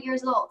only 4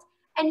 years old.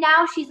 And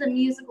now she's a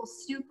musical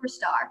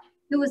superstar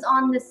who was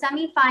on the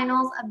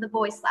semifinals of The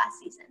Voice last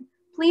season.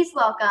 Please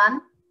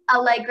welcome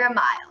Allegra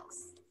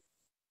Miles.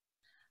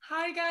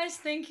 Hi guys,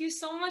 thank you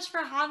so much for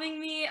having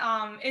me.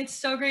 It's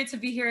so great to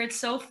be here. It's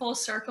so full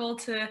circle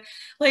to,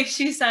 like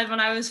she said, when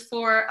I was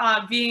 4,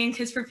 being in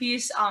Kids for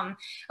Peace,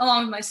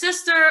 along with my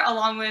sister,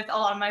 along with a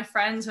lot of my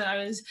friends when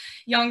I was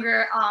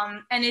younger.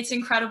 And it's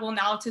incredible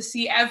now to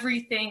see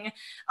everything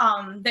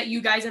that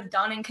you guys have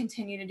done and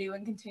continue to do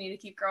and continue to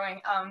keep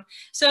growing.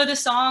 So the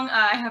song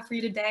I have for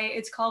you today,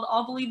 it's called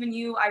I'll Believe in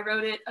You. I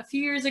wrote it a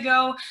few years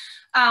ago.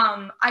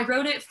 I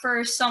wrote it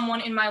for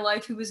someone in my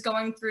life who was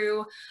going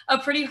through a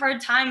pretty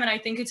hard time. And I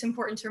think it's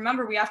important to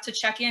remember we have to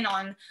check in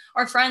on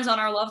our friends, on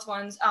our loved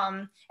ones,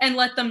 and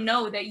let them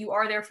know that you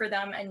are there for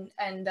them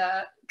and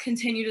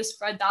continue to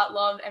spread that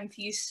love and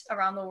peace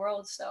around the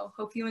world. So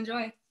hope you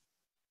enjoy.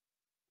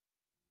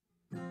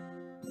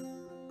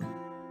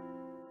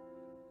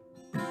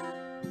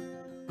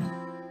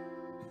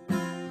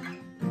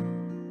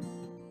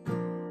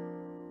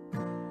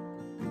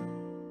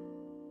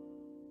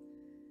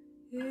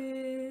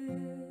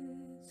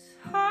 It's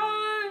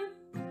hard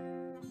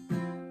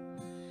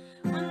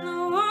when the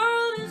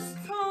world is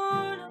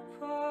torn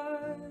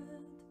apart.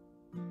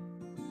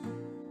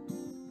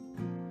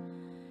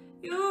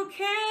 You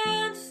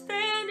can't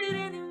stand it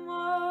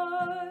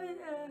anymore.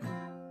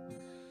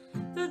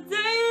 The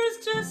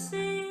days just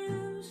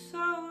seem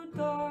so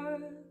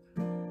dark.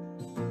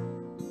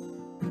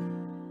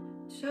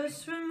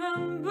 Just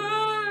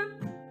remember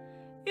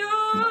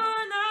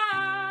you're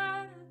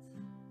not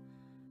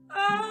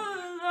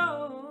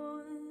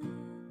alone.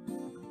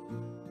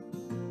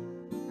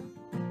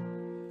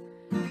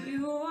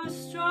 You are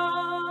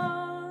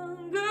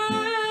stronger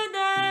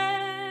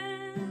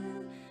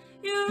than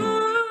you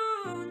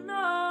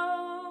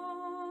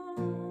know.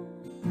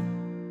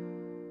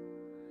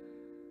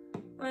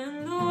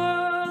 When the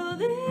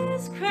world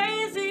is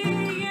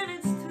crazy and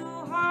it's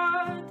too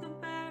hard to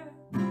bear,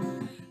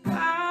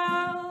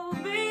 I'll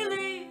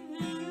believe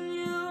in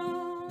you.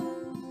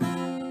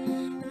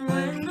 And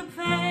when the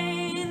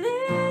pain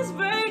is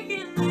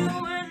breaking you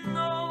and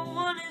no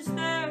one is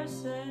there,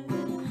 say,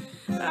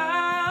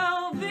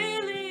 I'll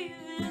believe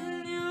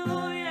in you,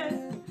 yeah.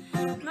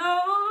 No,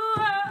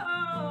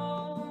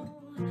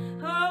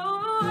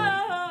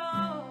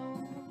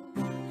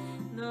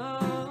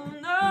 no,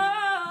 no.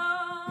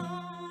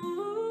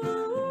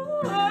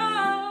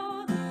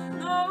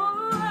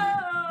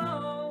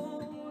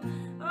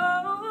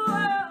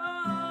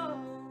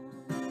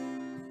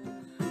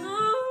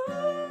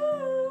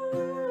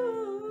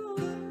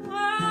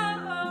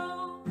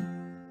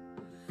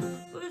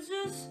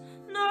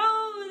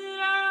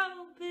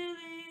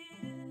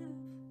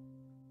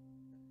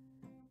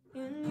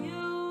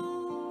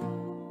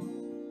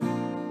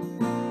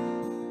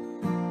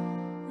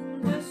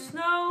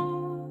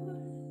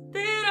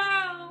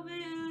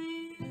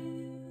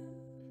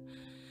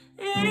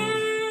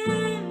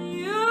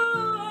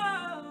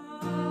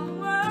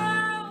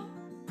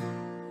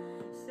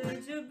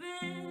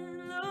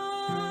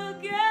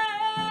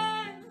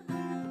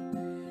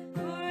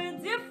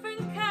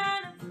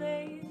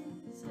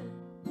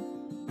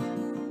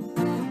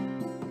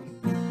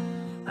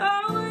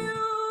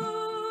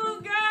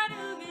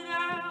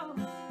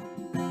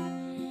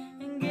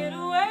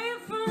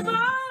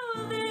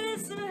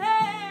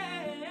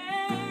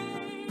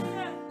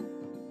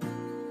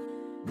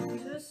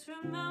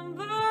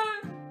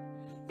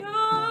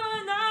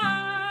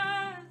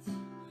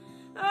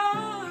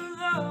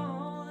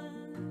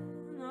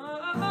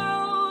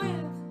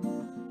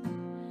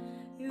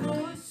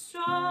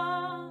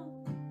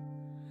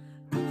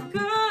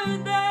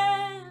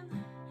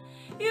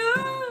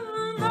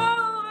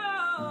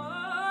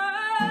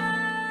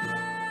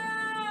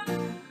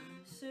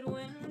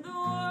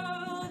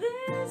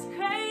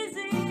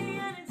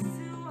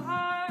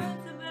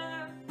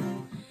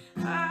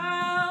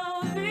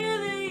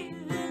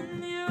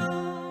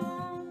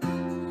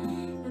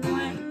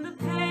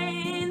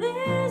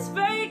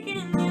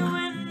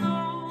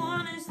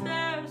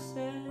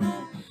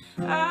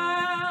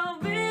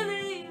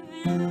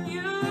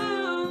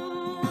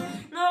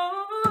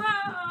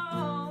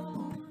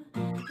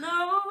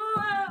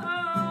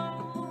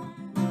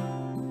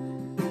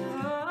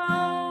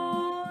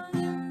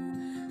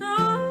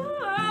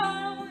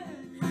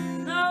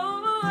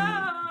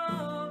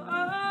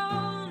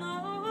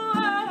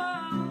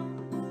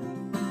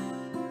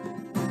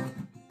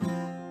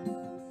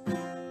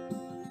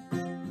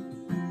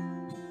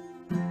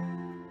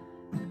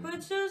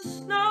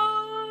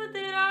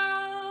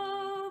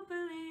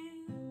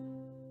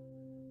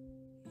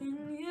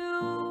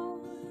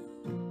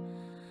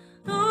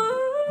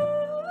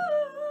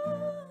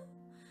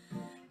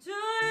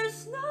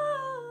 just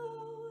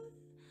know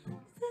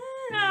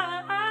that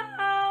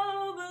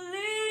I'll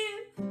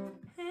believe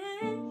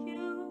in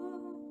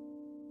you.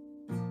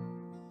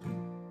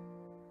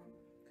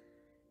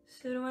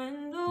 Said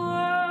when the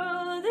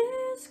world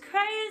is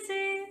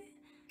crazy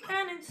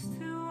and it's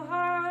too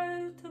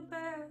hard to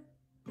bear,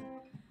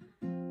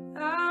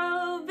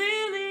 I'll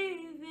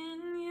believe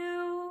in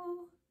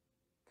you.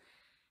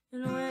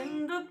 And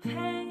when the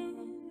pain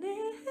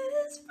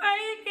is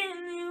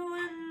breaking you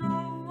and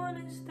no one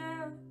is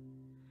there,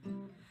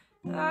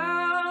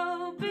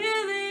 I'll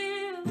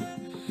believe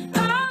in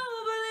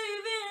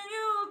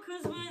you.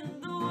 'Cause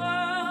when the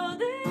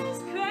world is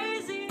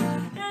crazy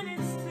and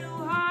it's too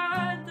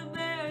hard to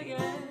bear,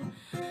 yeah,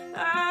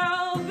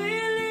 I'll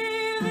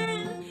believe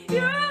in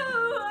you.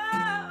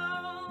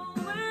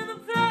 When the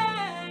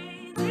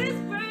pain is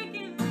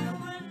breaking you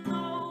and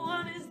no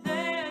one is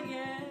there,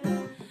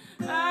 yeah,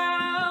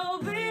 I'll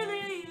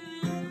believe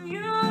in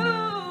you.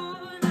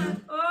 Oh, no.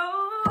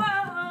 Oh,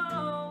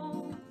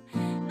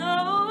 no, no.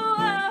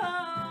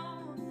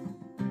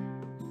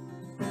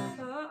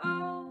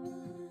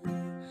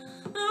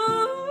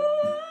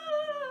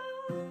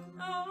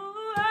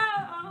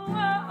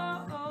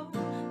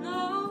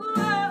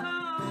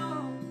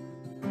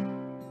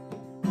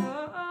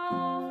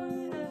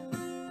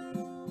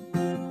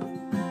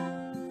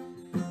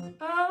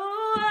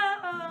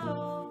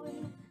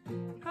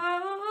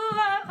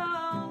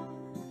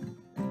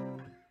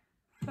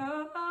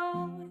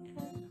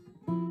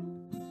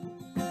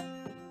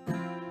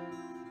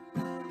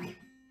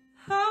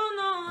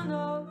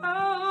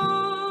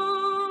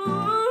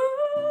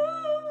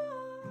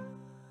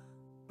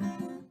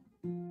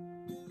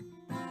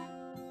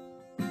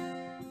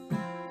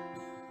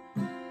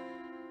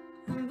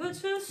 But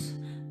just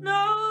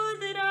know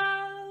that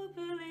I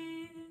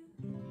believe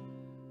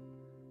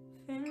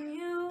in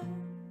you.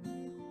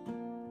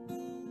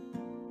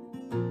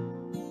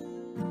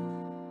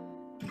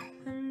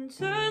 And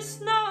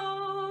just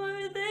know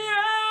that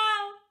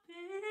I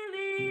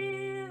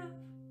believe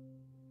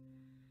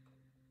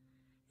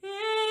in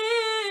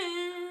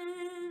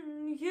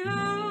you.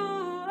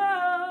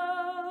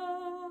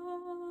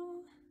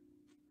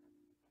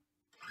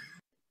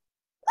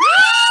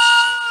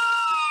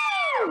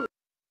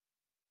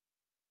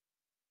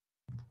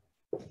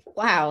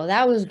 Wow,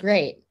 that was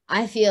great.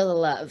 I feel the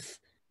love.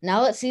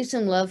 Now let's see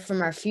some love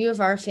from a few of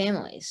our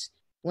families.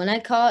 When I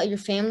call out your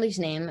family's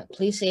name,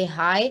 please say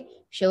hi,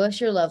 show us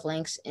your love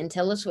links, and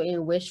tell us what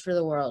your wish for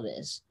the world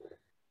is.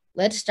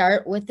 Let's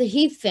start with the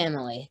Heath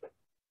family.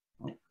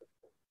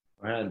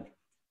 Right.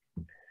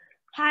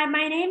 Hi,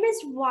 my name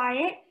is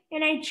Wyatt,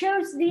 and I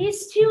chose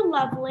these two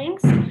love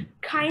links.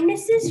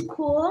 Kindness is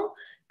cool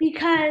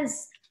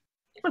because,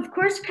 of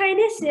course,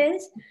 kindness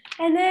is.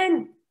 And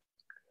then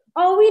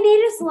All We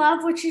Need Is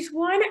Love, which is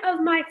one of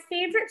my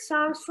favorite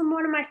songs from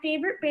one of my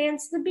favorite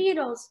bands, the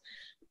Beatles.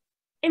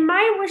 And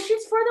my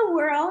wishes for the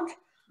world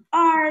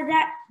are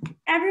that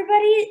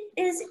everybody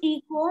is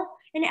equal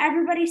and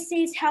everybody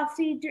stays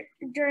healthy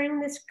during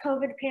this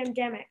COVID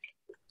pandemic.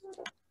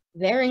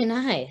 Very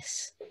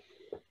nice.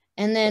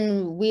 And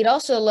then we'd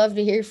also love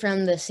to hear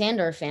from the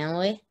Sandor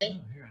family.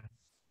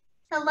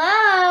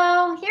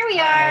 Hello, here we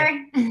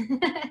are.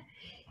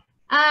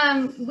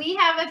 We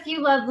have a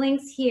few love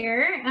links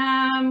here.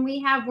 We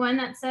have one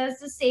that says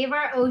to save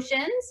our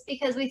oceans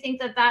because we think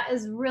that that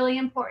is really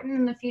important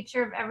in the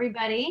future of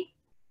everybody.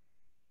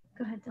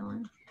 Go ahead,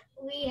 Dylan.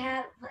 We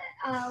have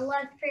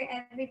love for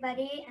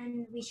everybody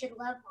and we should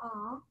love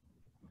all.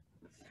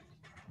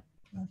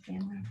 Love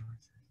family.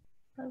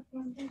 Love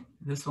family.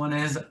 This one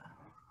is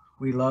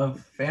we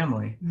love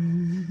family.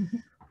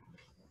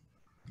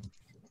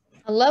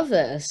 I love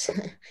this.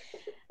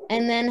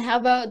 And then how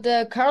about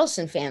the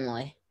Carlson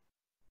family?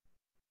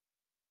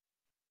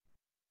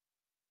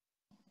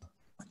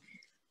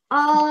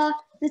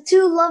 The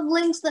two love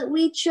links that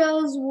we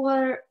chose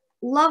were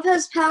love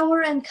has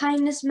power and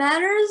kindness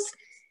matters,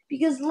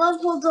 because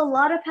love holds a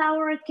lot of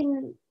power. It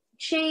can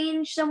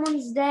change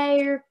someone's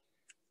day or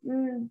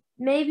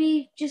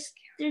maybe just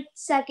their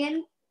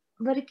second,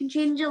 but it can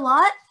change a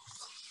lot.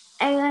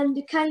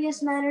 And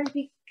kindness matters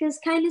because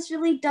kindness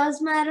really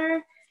does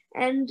matter.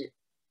 And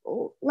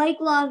like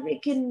love,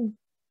 it can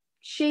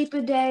shape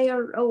a day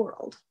or a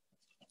world.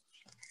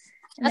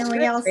 And then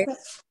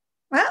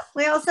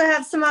we also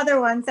have some other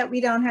ones that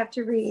we don't have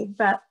to read,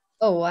 but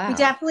oh wow, we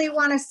definitely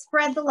want to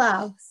spread the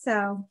love.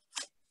 So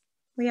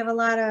we have a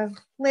lot of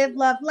live,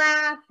 love,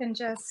 laugh, and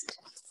just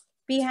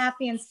be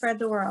happy and spread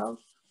the world.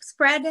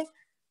 Spread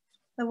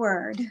the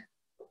word.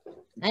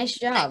 Nice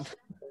job.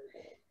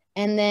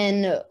 And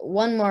then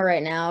one more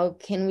right now.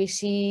 Can we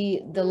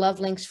see the love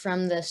links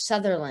from the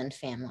Sutherland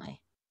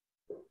family?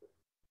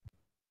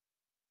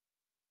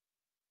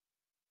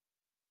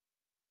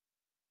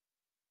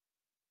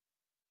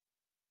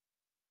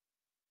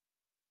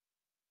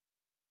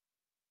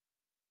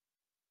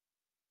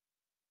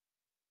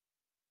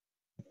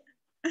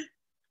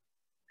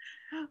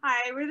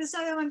 Hi, we're the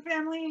Sutherland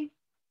family.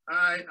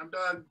 Hi, I'm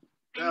Doug.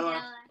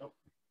 Bella. Oh,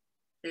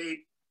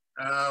 Kate.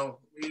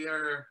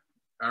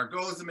 Our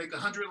goal is to make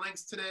 100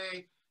 links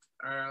today.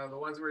 The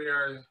ones we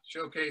are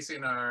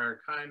showcasing are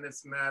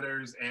Kindness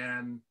Matters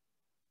and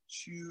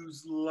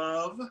Choose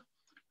Love.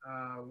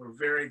 We're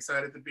very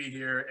excited to be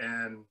here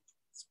and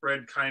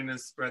spread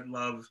kindness, spread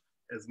love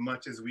as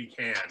much as we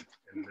can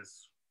in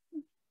this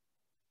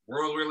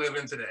world we live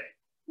in today.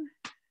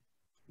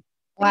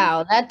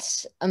 Wow,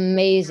 that's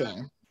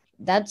amazing.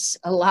 That's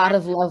a lot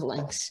of love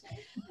links.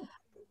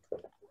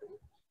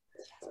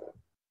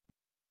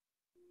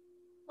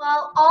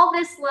 Well, all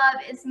this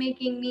love is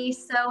making me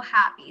so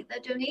happy.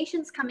 The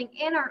donations coming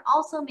in are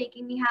also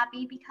making me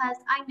happy because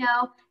I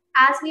know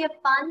as we have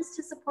funds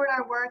to support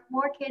our work,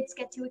 more kids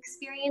get to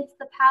experience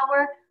the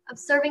power of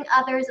serving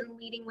others and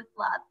leading with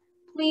love.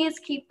 Please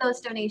keep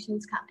those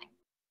donations coming.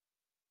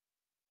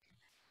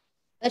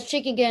 Let's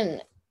check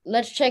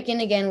in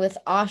again with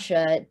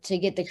Asha to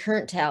get the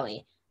current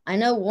tally. I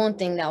know one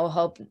thing that will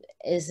help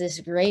is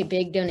this great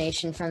big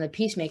donation from the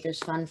Peacemakers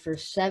Fund for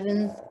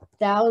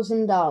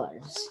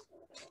 $7,000.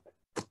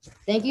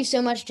 Thank you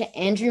so much to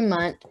Andrew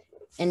Munt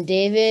and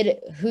David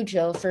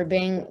Huchel for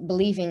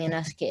believing in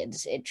us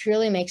kids. It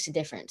truly makes a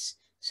difference.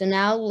 So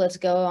now let's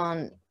go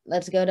to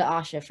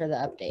Asha for the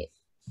update.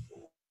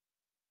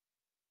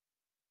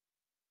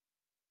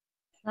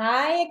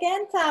 Hi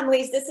again,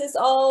 families. This is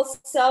all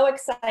so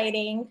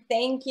exciting.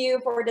 Thank you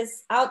for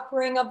this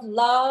outpouring of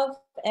love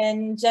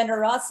and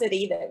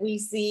generosity that we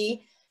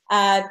see.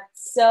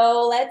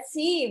 So let's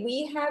see,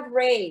 we have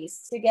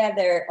raised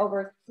together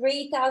over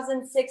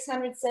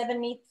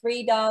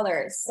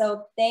 $3,673.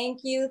 So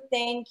thank you,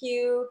 thank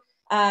you.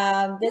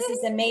 This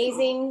is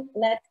amazing.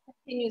 Let's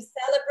continue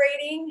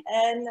celebrating,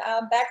 and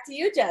back to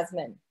you,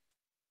 Jasmine.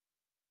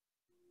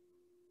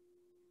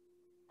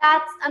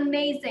 That's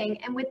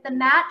amazing. And with the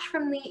match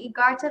from the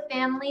Igarta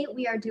family,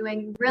 we are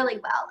doing really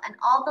well. And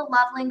all the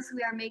love links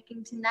we are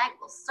making tonight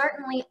will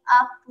certainly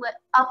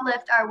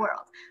uplift our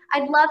world.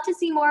 I'd love to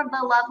see more of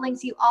the love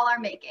links you all are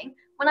making.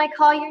 When I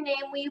call your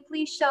name, will you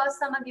please show us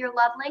some of your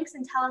love links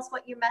and tell us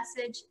what your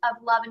message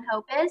of love and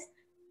hope is?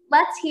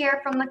 Let's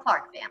hear from the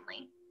Clark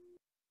family.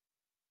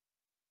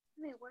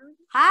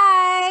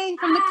 Hi,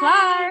 from the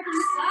Clarks.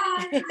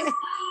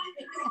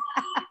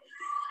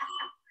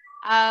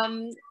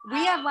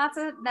 We have lots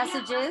of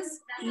messages.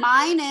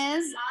 Mine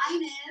is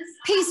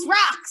peace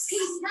rocks.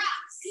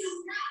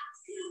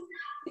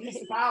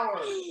 Peace power.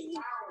 Mine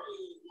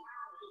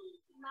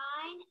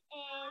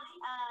is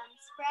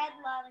spread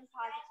love and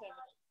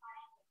positivity.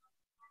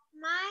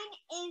 Mine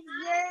is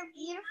you're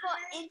beautiful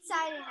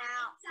inside and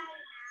out.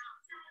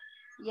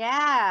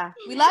 Yeah,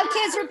 we love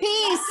Kids for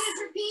Peace.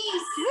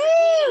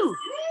 Woo!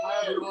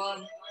 Hi,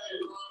 everyone.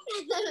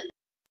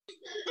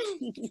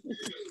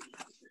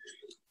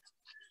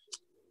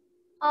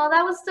 Oh,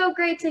 that was so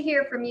great to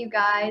hear from you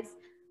guys.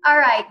 All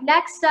right,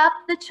 next up,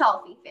 the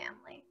Chalfie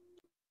family.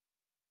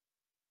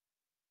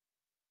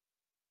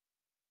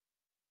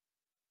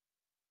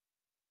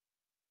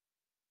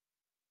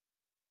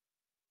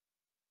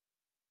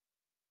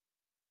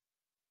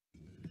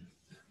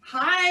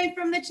 Hi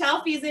from the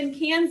Chalfies in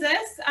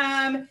Kansas.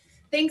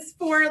 Thanks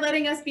for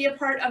letting us be a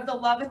part of the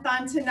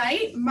Love-A-Thon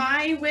tonight.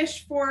 My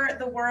wish for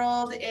the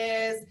world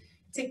is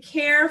to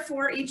care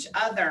for each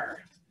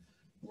other.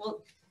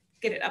 We'll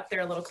get it up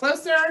there a little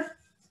closer.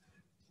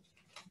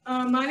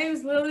 My name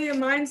is Lily and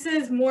mine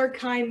says more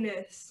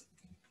kindness.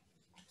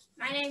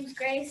 My name's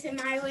Grace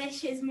and my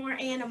wish is more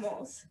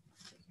animals.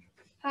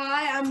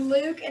 Hi, I'm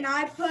Luke and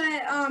I put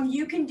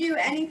you can do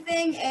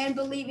anything and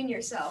believe in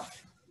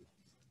yourself.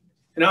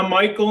 And I'm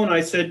Michael and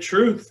I said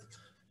truth.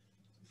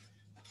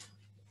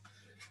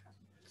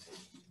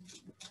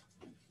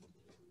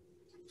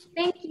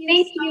 Thank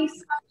you.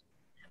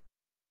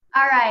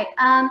 All right,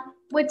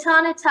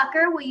 Watana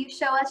Tucker, will you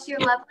show us your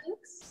love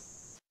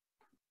links?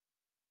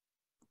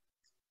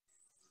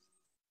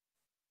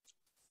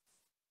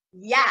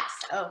 Yes.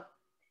 Oh,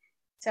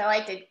 so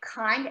I did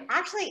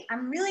actually,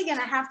 I'm really going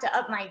to have to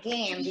up my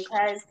game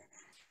because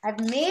I've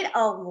made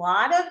a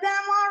lot of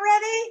them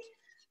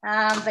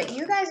already, but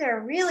you guys are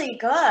really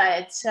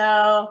good.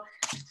 So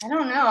I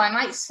don't know, I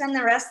might spend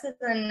the rest of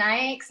the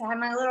night because I have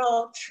my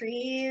little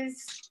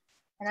trees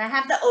and I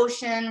have the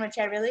ocean, which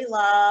I really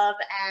love.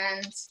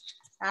 And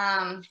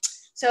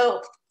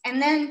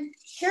and then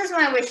here's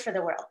my wish for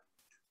the world,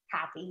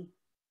 happy.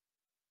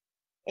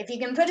 If you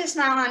can put a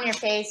smile on your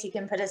face, you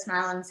can put a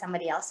smile on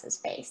somebody else's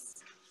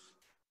face.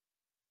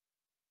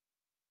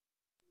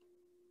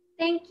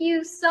 Thank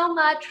you so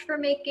much for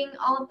making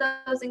all of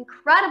those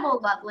incredible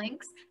love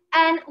links.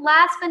 And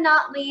last but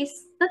not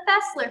least, the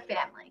Fessler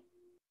family.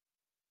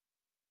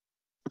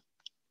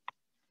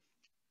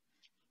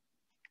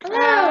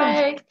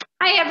 Hello.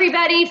 Hi,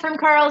 everybody from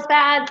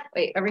Carlsbad.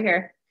 Wait, over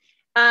here.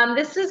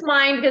 This is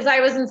mine because I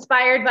was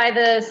inspired by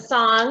the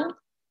song,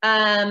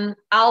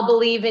 I'll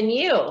Believe in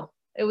You.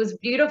 It was a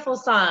beautiful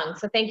song,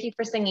 so thank you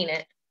for singing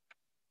it.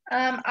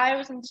 I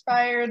was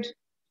inspired to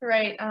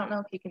write, I don't know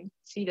if you can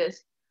see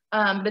this,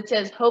 but it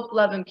says hope,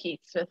 love, and peace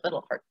with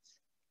little hearts.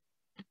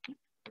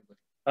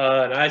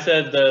 And I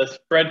said the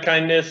spread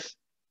kindness,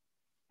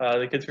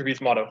 the Kids for Peace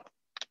motto.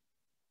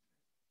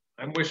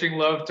 I'm wishing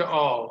love to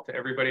all, to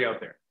everybody out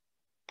there.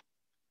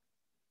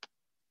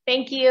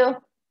 Thank you.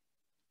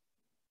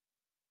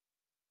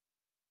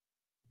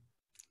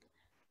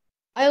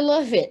 I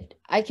love it.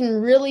 I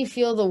can really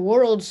feel the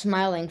world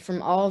smiling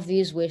from all of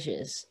these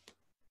wishes.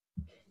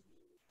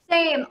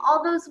 Same,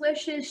 all those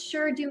wishes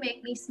sure do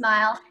make me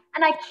smile.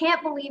 And I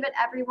can't believe it,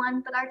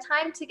 everyone, but our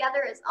time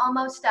together is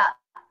almost up.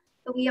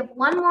 But we have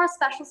one more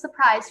special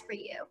surprise for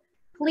you.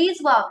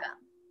 Please welcome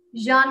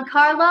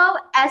Giancarlo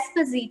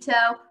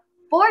Esposito,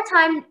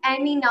 four-time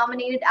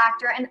Emmy-nominated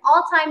actor and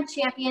all-time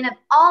champion of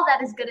all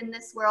that is good in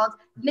this world.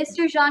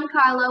 Mr.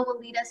 Giancarlo will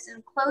lead us in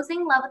a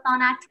closing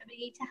Love-A-Thon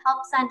activity to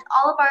help send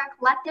all of our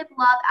collective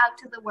love out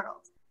to the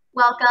world.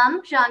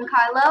 Welcome,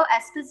 Giancarlo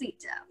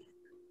Esposito.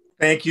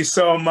 Thank you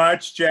so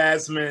much,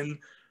 Jasmine.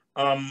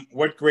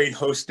 What great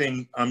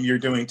hosting you're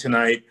doing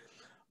tonight.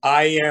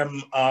 I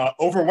am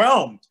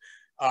overwhelmed.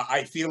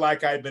 I feel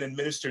like I've been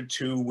administered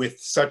to with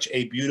such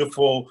a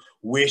beautiful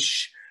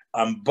wish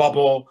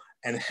bubble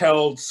and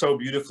held so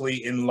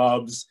beautifully in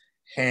love's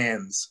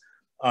hands.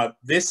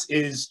 This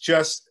is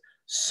just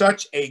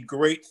such a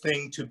great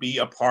thing to be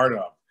a part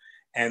of.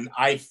 And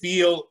I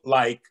feel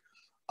like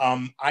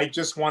I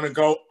just want to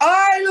go,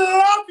 I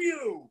love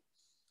you.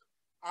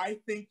 I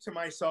think to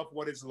myself,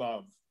 what is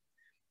love?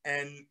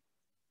 And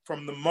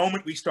from the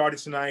moment we started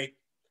tonight,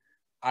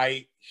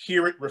 I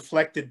hear it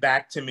reflected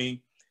back to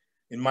me.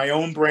 In my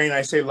own brain,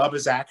 I say love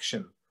is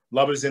action.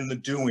 Love is in the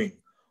doing.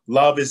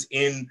 Love is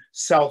in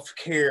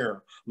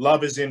self-care.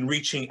 Love is in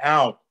reaching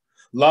out.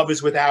 Love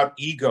is without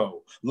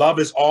ego. Love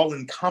is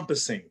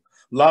all-encompassing.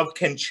 Love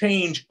can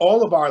change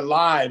all of our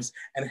lives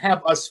and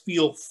have us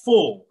feel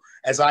full,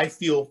 as I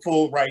feel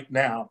full right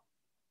now.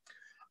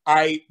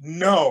 I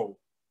know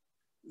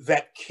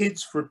that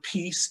Kids for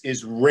Peace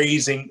is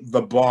raising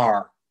the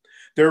bar.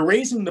 They're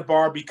raising the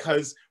bar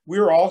because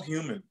we're all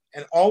human,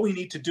 and all we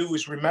need to do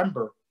is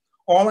remember.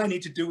 All I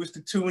need to do is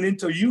to tune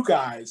into you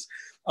guys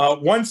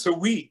once a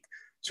week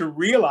to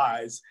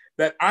realize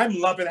that I'm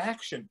love in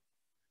action.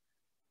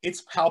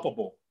 It's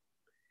palpable.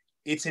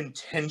 It's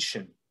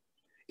intention.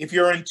 If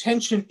your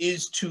intention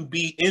is to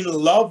be in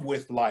love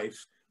with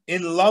life,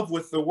 in love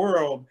with the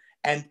world,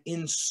 and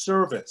in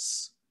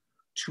service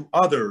to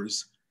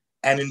others,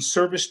 and in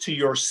service to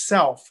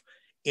yourself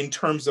in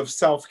terms of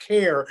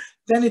self-care,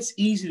 then it's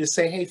easy to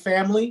say, hey,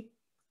 family,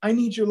 I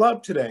need your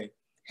love today.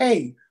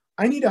 Hey,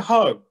 I need a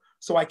hug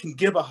so I can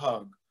give a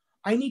hug.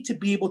 I need to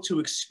be able to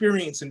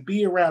experience and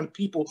be around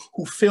people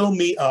who fill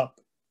me up.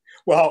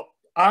 Well,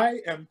 I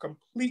am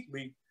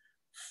completely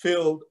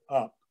filled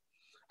up.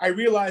 I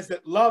realize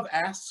that love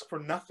asks for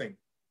nothing.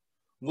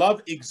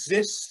 Love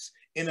exists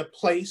in a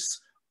place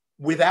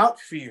without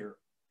fear.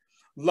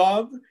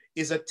 Love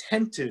is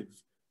attentive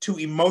to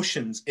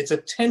emotions. It's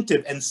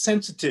attentive and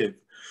sensitive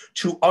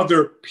to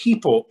other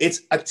people.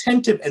 It's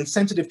attentive and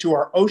sensitive to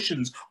our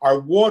oceans, our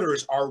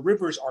waters, our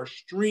rivers, our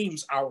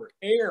streams, our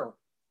air.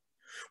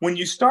 When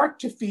you start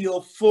to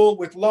feel full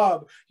with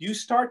love, you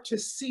start to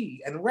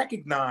see and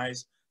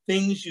recognize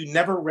things you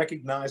never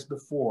recognized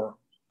before.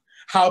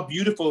 How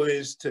beautiful it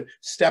is to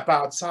step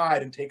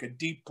outside and take a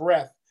deep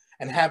breath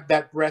and have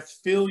that breath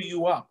fill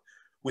you up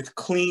with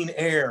clean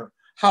air.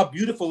 How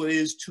beautiful it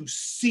is to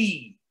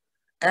see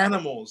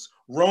animals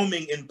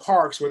roaming in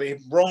parks where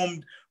they've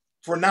roamed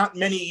for not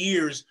many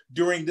years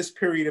during this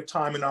period of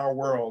time in our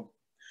world.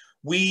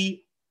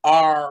 We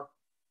are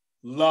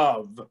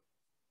love,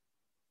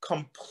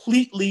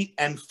 completely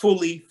and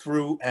fully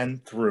through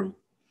and through.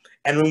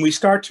 And when we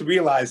start to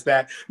realize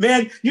that,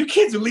 man, you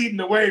kids are leading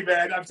the way,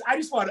 man. I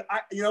just want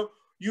to,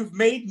 you've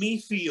made me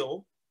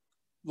feel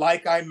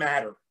like I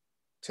matter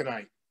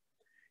tonight.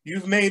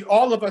 You've made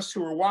all of us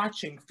who are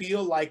watching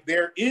feel like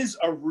there is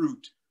a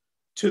route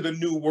to the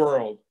new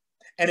world.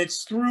 And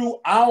it's through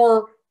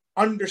our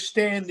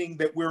understanding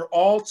that we're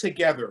all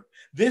together.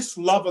 This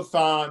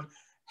Love-A-Thon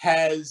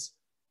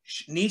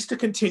needs to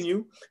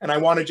continue. And I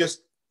want to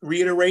just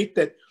reiterate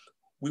that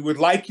we would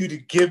like you to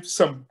give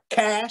some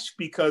cash,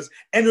 because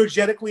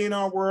energetically in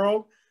our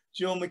world,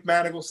 Jill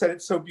McManigal said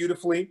it so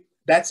beautifully,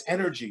 that's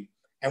energy.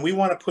 And we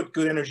want to put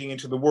good energy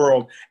into the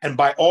world. And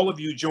by all of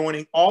you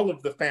joining, all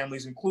of the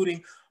families,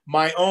 including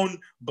my own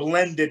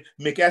blended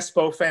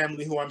McEspo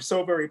family, who I'm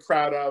so very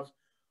proud of,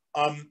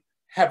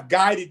 have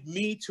guided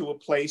me to a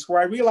place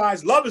where I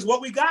realize love is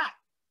what we got.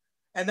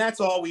 And that's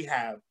all we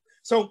have.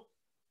 So,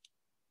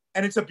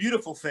 and it's a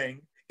beautiful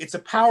thing. It's a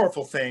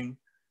powerful thing.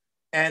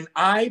 And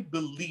I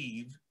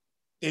believe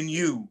in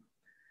you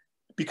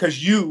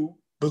because you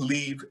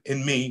believe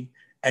in me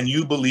and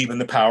you believe in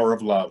the power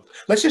of love.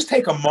 Let's just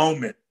take a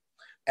moment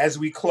as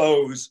we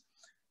close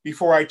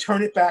before I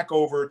turn it back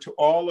over to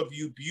all of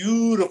you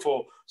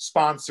beautiful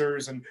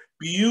sponsors and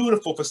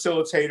beautiful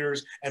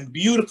facilitators and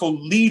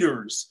beautiful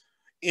leaders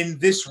in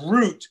this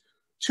route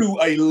to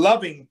a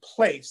loving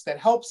place that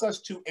helps us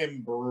to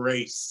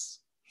embrace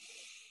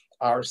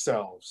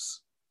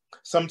ourselves.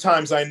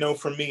 Sometimes I know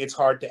for me, it's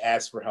hard to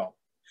ask for help.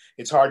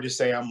 It's hard to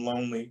say, I'm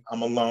lonely,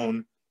 I'm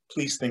alone.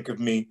 Please think of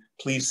me.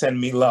 Please send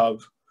me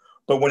love.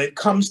 But when it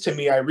comes to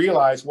me, I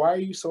realize, why are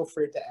you so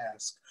afraid to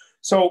ask?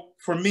 So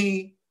for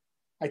me,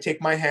 I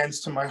take my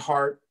hands to my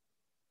heart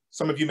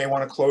Some of you may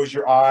want to close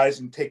your eyes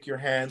and take your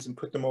hands and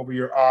put them over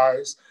your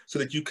eyes so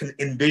that you can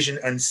envision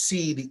and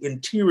see the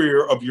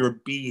interior of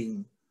your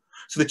being,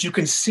 so that you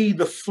can see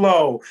the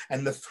flow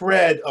and the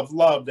thread of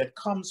love that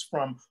comes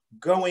from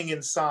going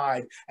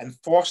inside and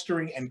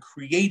fostering and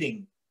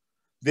creating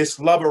this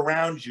love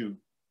around you.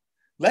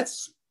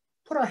 Let's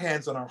put our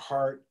hands on our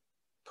heart,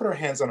 put our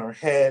hands on our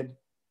head,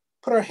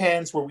 put our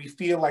hands where we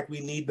feel like we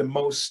need the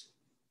most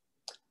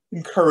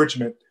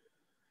encouragement.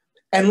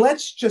 And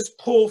let's just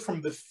pull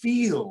from the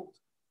field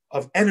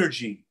of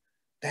energy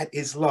that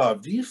is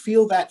love. Do you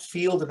feel that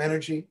field of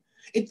energy?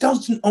 It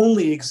doesn't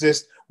only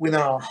exist within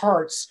our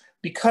hearts.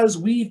 Because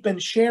we've been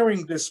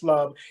sharing this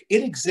love,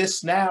 it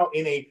exists now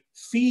in a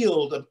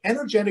field of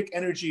energetic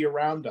energy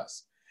around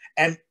us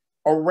and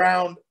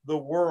around the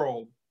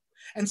world.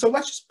 And so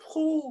let's just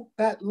pull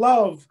that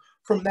love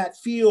from that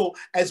field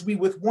as we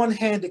with one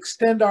hand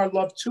extend our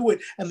love to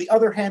it and the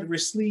other hand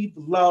receive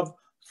love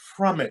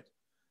from it.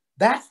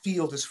 That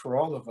field is for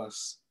all of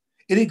us.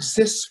 It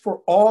exists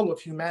for all of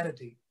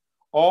humanity.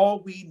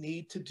 All we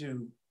need to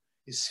do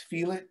is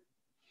feel it,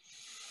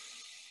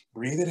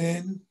 breathe it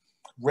in,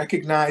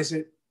 recognize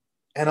it,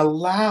 and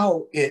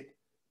allow it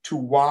to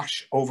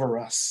wash over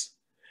us.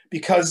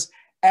 Because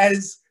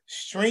as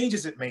strange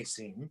as it may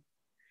seem,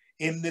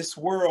 in this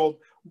world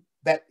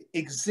that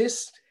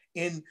exists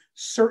in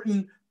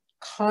certain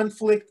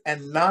conflict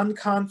and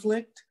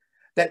non-conflict,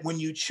 that when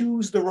you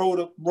choose the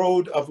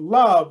road of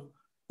love,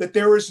 that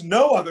there is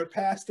no other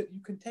path that you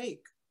can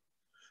take.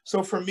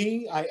 So for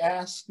me, I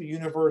ask the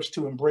universe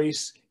to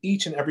embrace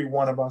each and every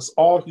one of us,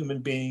 all human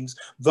beings,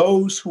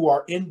 those who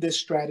are in this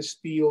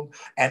stratosphere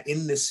and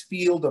in this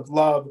field of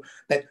love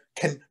that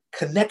can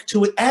connect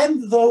to it,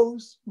 and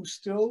those who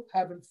still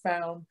haven't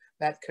found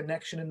that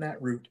connection and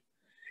that root.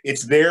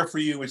 It's there for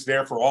you, it's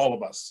there for all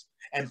of us.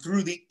 And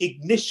through the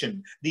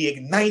ignition, the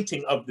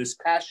igniting of this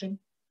passion,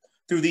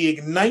 through the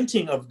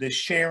igniting of this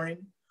sharing,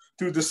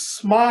 through the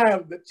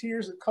smile, the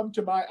tears that come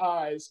to my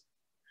eyes,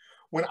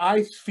 when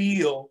I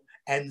feel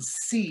and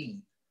see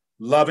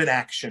love in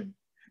action,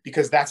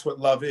 because that's what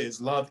love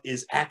is. Love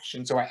is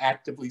action. So I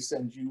actively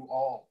send you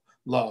all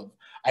love.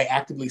 I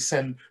actively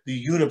send the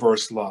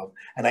universe love,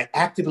 and I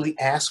actively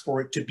ask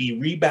for it to be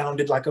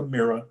rebounded like a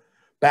mirror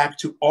back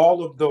to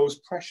all of those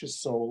precious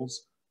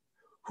souls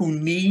who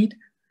need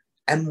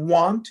and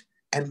want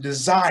and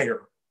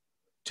desire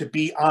to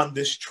be on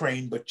this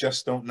train, but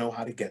just don't know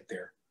how to get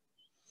there.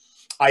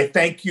 I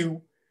thank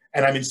you.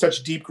 And I'm in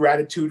such deep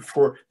gratitude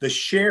for the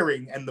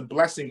sharing and the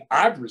blessing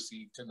I've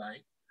received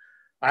tonight.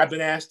 I've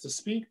been asked to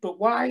speak, but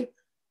why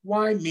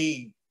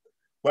me?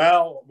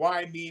 Well,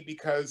 why me?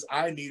 Because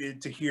I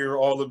needed to hear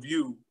all of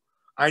you.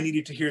 I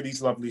needed to hear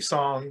these lovely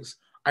songs.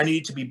 I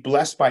needed to be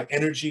blessed by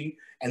energy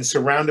and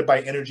surrounded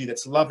by energy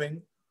that's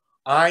loving.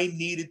 I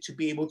needed to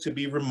be able to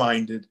be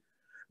reminded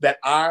that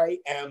I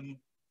am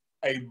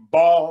a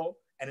ball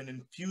and an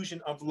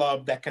infusion of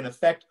love that can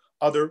affect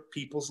other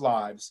people's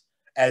lives,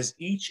 as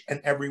each and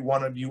every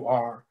one of you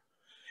are.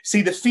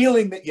 See, the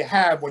feeling that you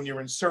have when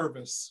you're in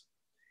service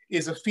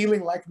is a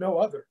feeling like no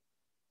other.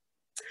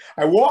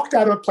 I walked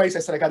out of a place, I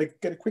said, I got to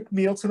get a quick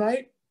meal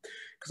tonight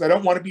because I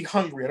don't want to be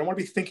hungry. I don't want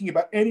to be thinking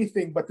about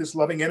anything but this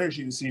loving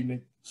energy this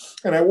evening.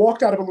 And I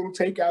walked out of a little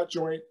takeout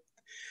joint,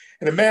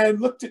 and a man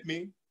looked at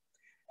me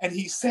and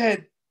he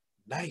said,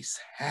 "Nice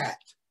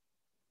hat."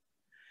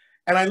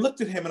 And I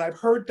looked at him, and I've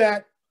heard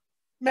that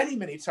many,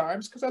 many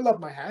times because I love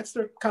my hats.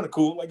 They're kind of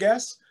cool, I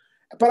guess.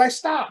 But I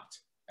stopped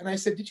and I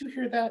said, "Did you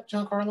hear that,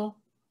 Giancarlo?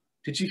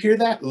 Did you hear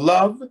that?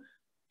 Love?"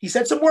 He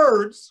said some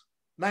words,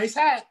 "Nice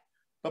hat."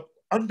 But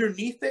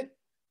underneath it,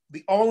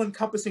 the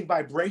all-encompassing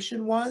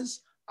vibration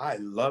was, "I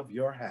love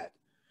your hat."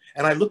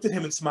 And I looked at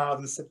him and smiled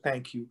and said,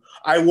 "Thank you."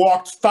 I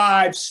walked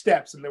 5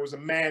 steps and there was a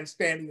man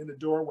standing in the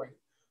doorway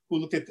who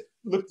looked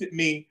at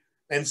me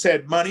and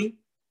said, Money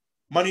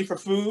for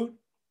food?"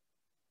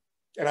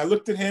 And I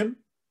looked at him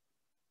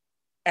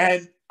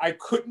and I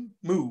couldn't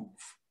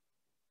move.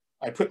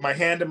 I put my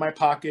hand in my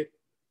pocket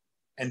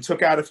and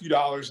took out a few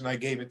dollars and I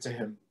gave it to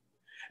him.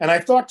 And I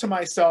thought to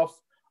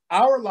myself,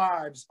 our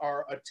lives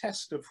are a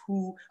test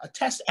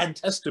and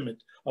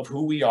testament of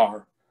who we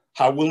are,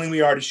 how willing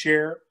we are to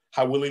share,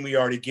 how willing we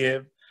are to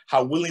give,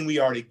 how willing we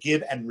are to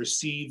give and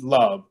receive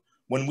love.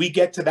 When we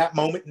get to that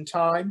moment in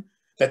time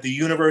that the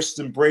universe is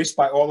embraced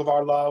by all of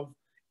our love,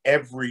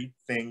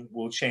 everything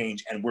will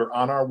change. And we're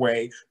on our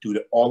way due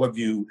to all of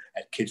you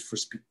at Kids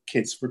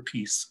for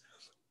Peace.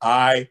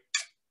 I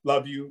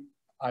love you.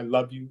 I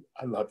love you.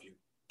 I love you.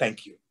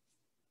 Thank you.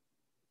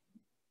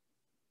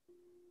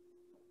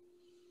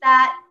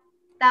 That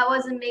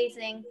was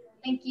amazing.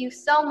 Thank you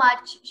so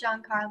much,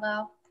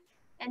 Giancarlo.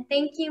 And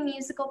thank you,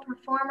 musical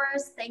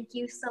performers. Thank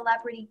you,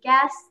 celebrity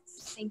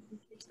guests. Thank you,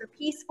 Kids for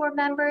Peace board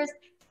members.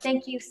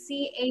 Thank you,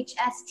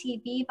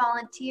 CHSTV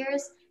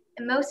volunteers.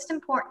 And most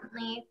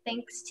importantly,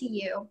 thanks to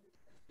you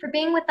for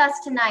being with us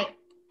tonight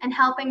and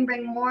helping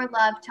bring more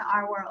love to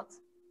our world.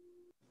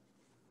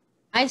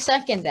 I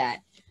second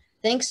that.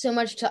 Thanks so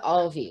much to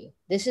all of you.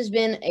 This has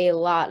been a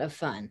lot of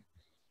fun.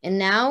 And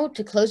now,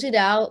 to close it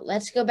out,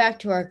 let's go back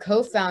to our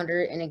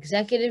co-founder and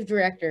executive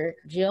director,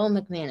 Jill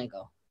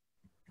McManigal.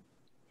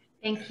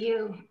 Thank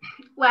you.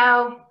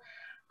 Wow,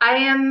 I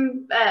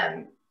am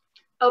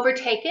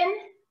overtaken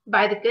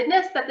by the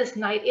goodness that this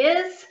night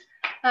is.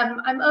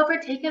 I'm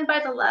overtaken by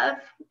the love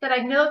that I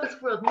know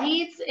this world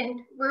needs,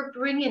 and we're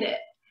bringing it.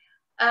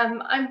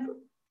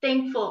 I'm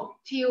thankful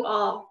to you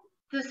all.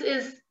 This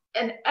is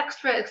an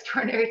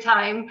extraordinary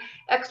time,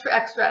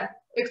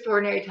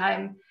 extraordinary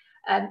time.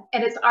 And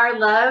it's our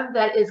love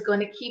that is going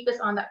to keep us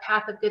on that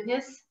path of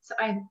goodness. So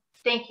I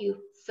thank you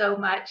so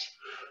much.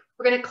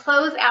 We're going to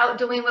close out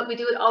doing what we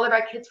do at all of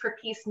our Kids for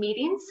Peace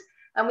meetings.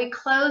 And we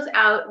close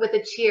out with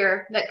a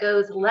cheer that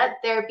goes, "Let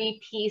there be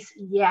peace,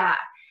 yeah."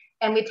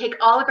 And we take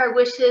all of our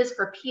wishes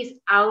for peace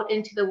out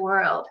into the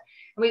world.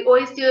 And we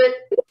always do it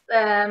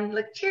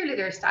like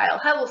cheerleader style,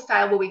 huddle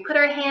style, where we put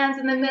our hands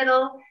in the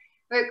middle.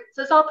 So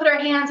let's all put our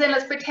hands in.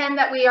 Let's pretend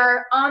that we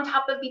are on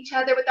top of each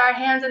other with our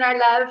hands in our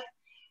love.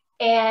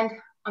 And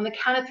on the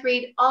count of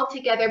 3, all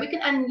together, we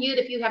can unmute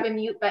if you have a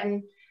mute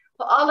button.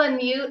 We'll all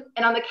unmute,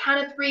 and on the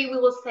count of 3, we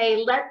will say,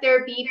 "Let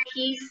there be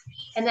peace."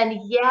 And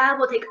then, yeah,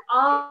 we'll take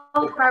all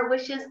of our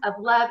wishes of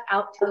love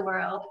out to the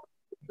world.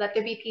 Let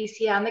there be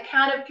peace, yeah. On the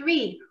count of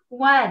 3,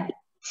 1,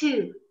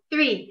 2,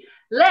 3.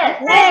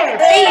 Let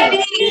there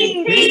be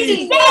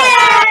peace.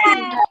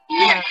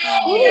 Yeah.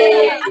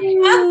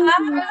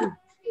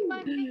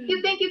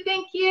 Thank you,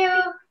 thank you.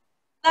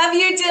 Love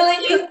you,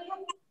 Dilly.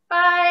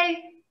 Bye.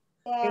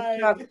 Good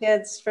job,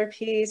 Kids for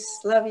Peace.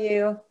 Love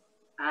you.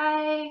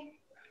 Bye.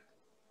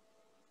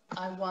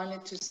 I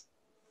wanted to.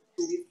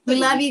 We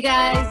love you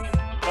guys.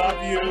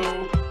 Love you.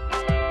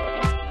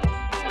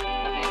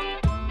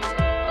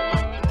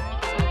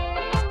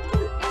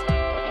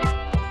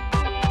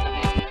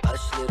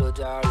 Hush, little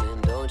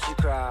darling, don't you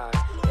cry.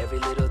 Every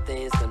little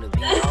thing's gonna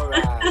be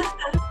alright.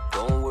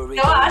 Don't worry,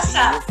 don't be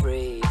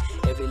afraid.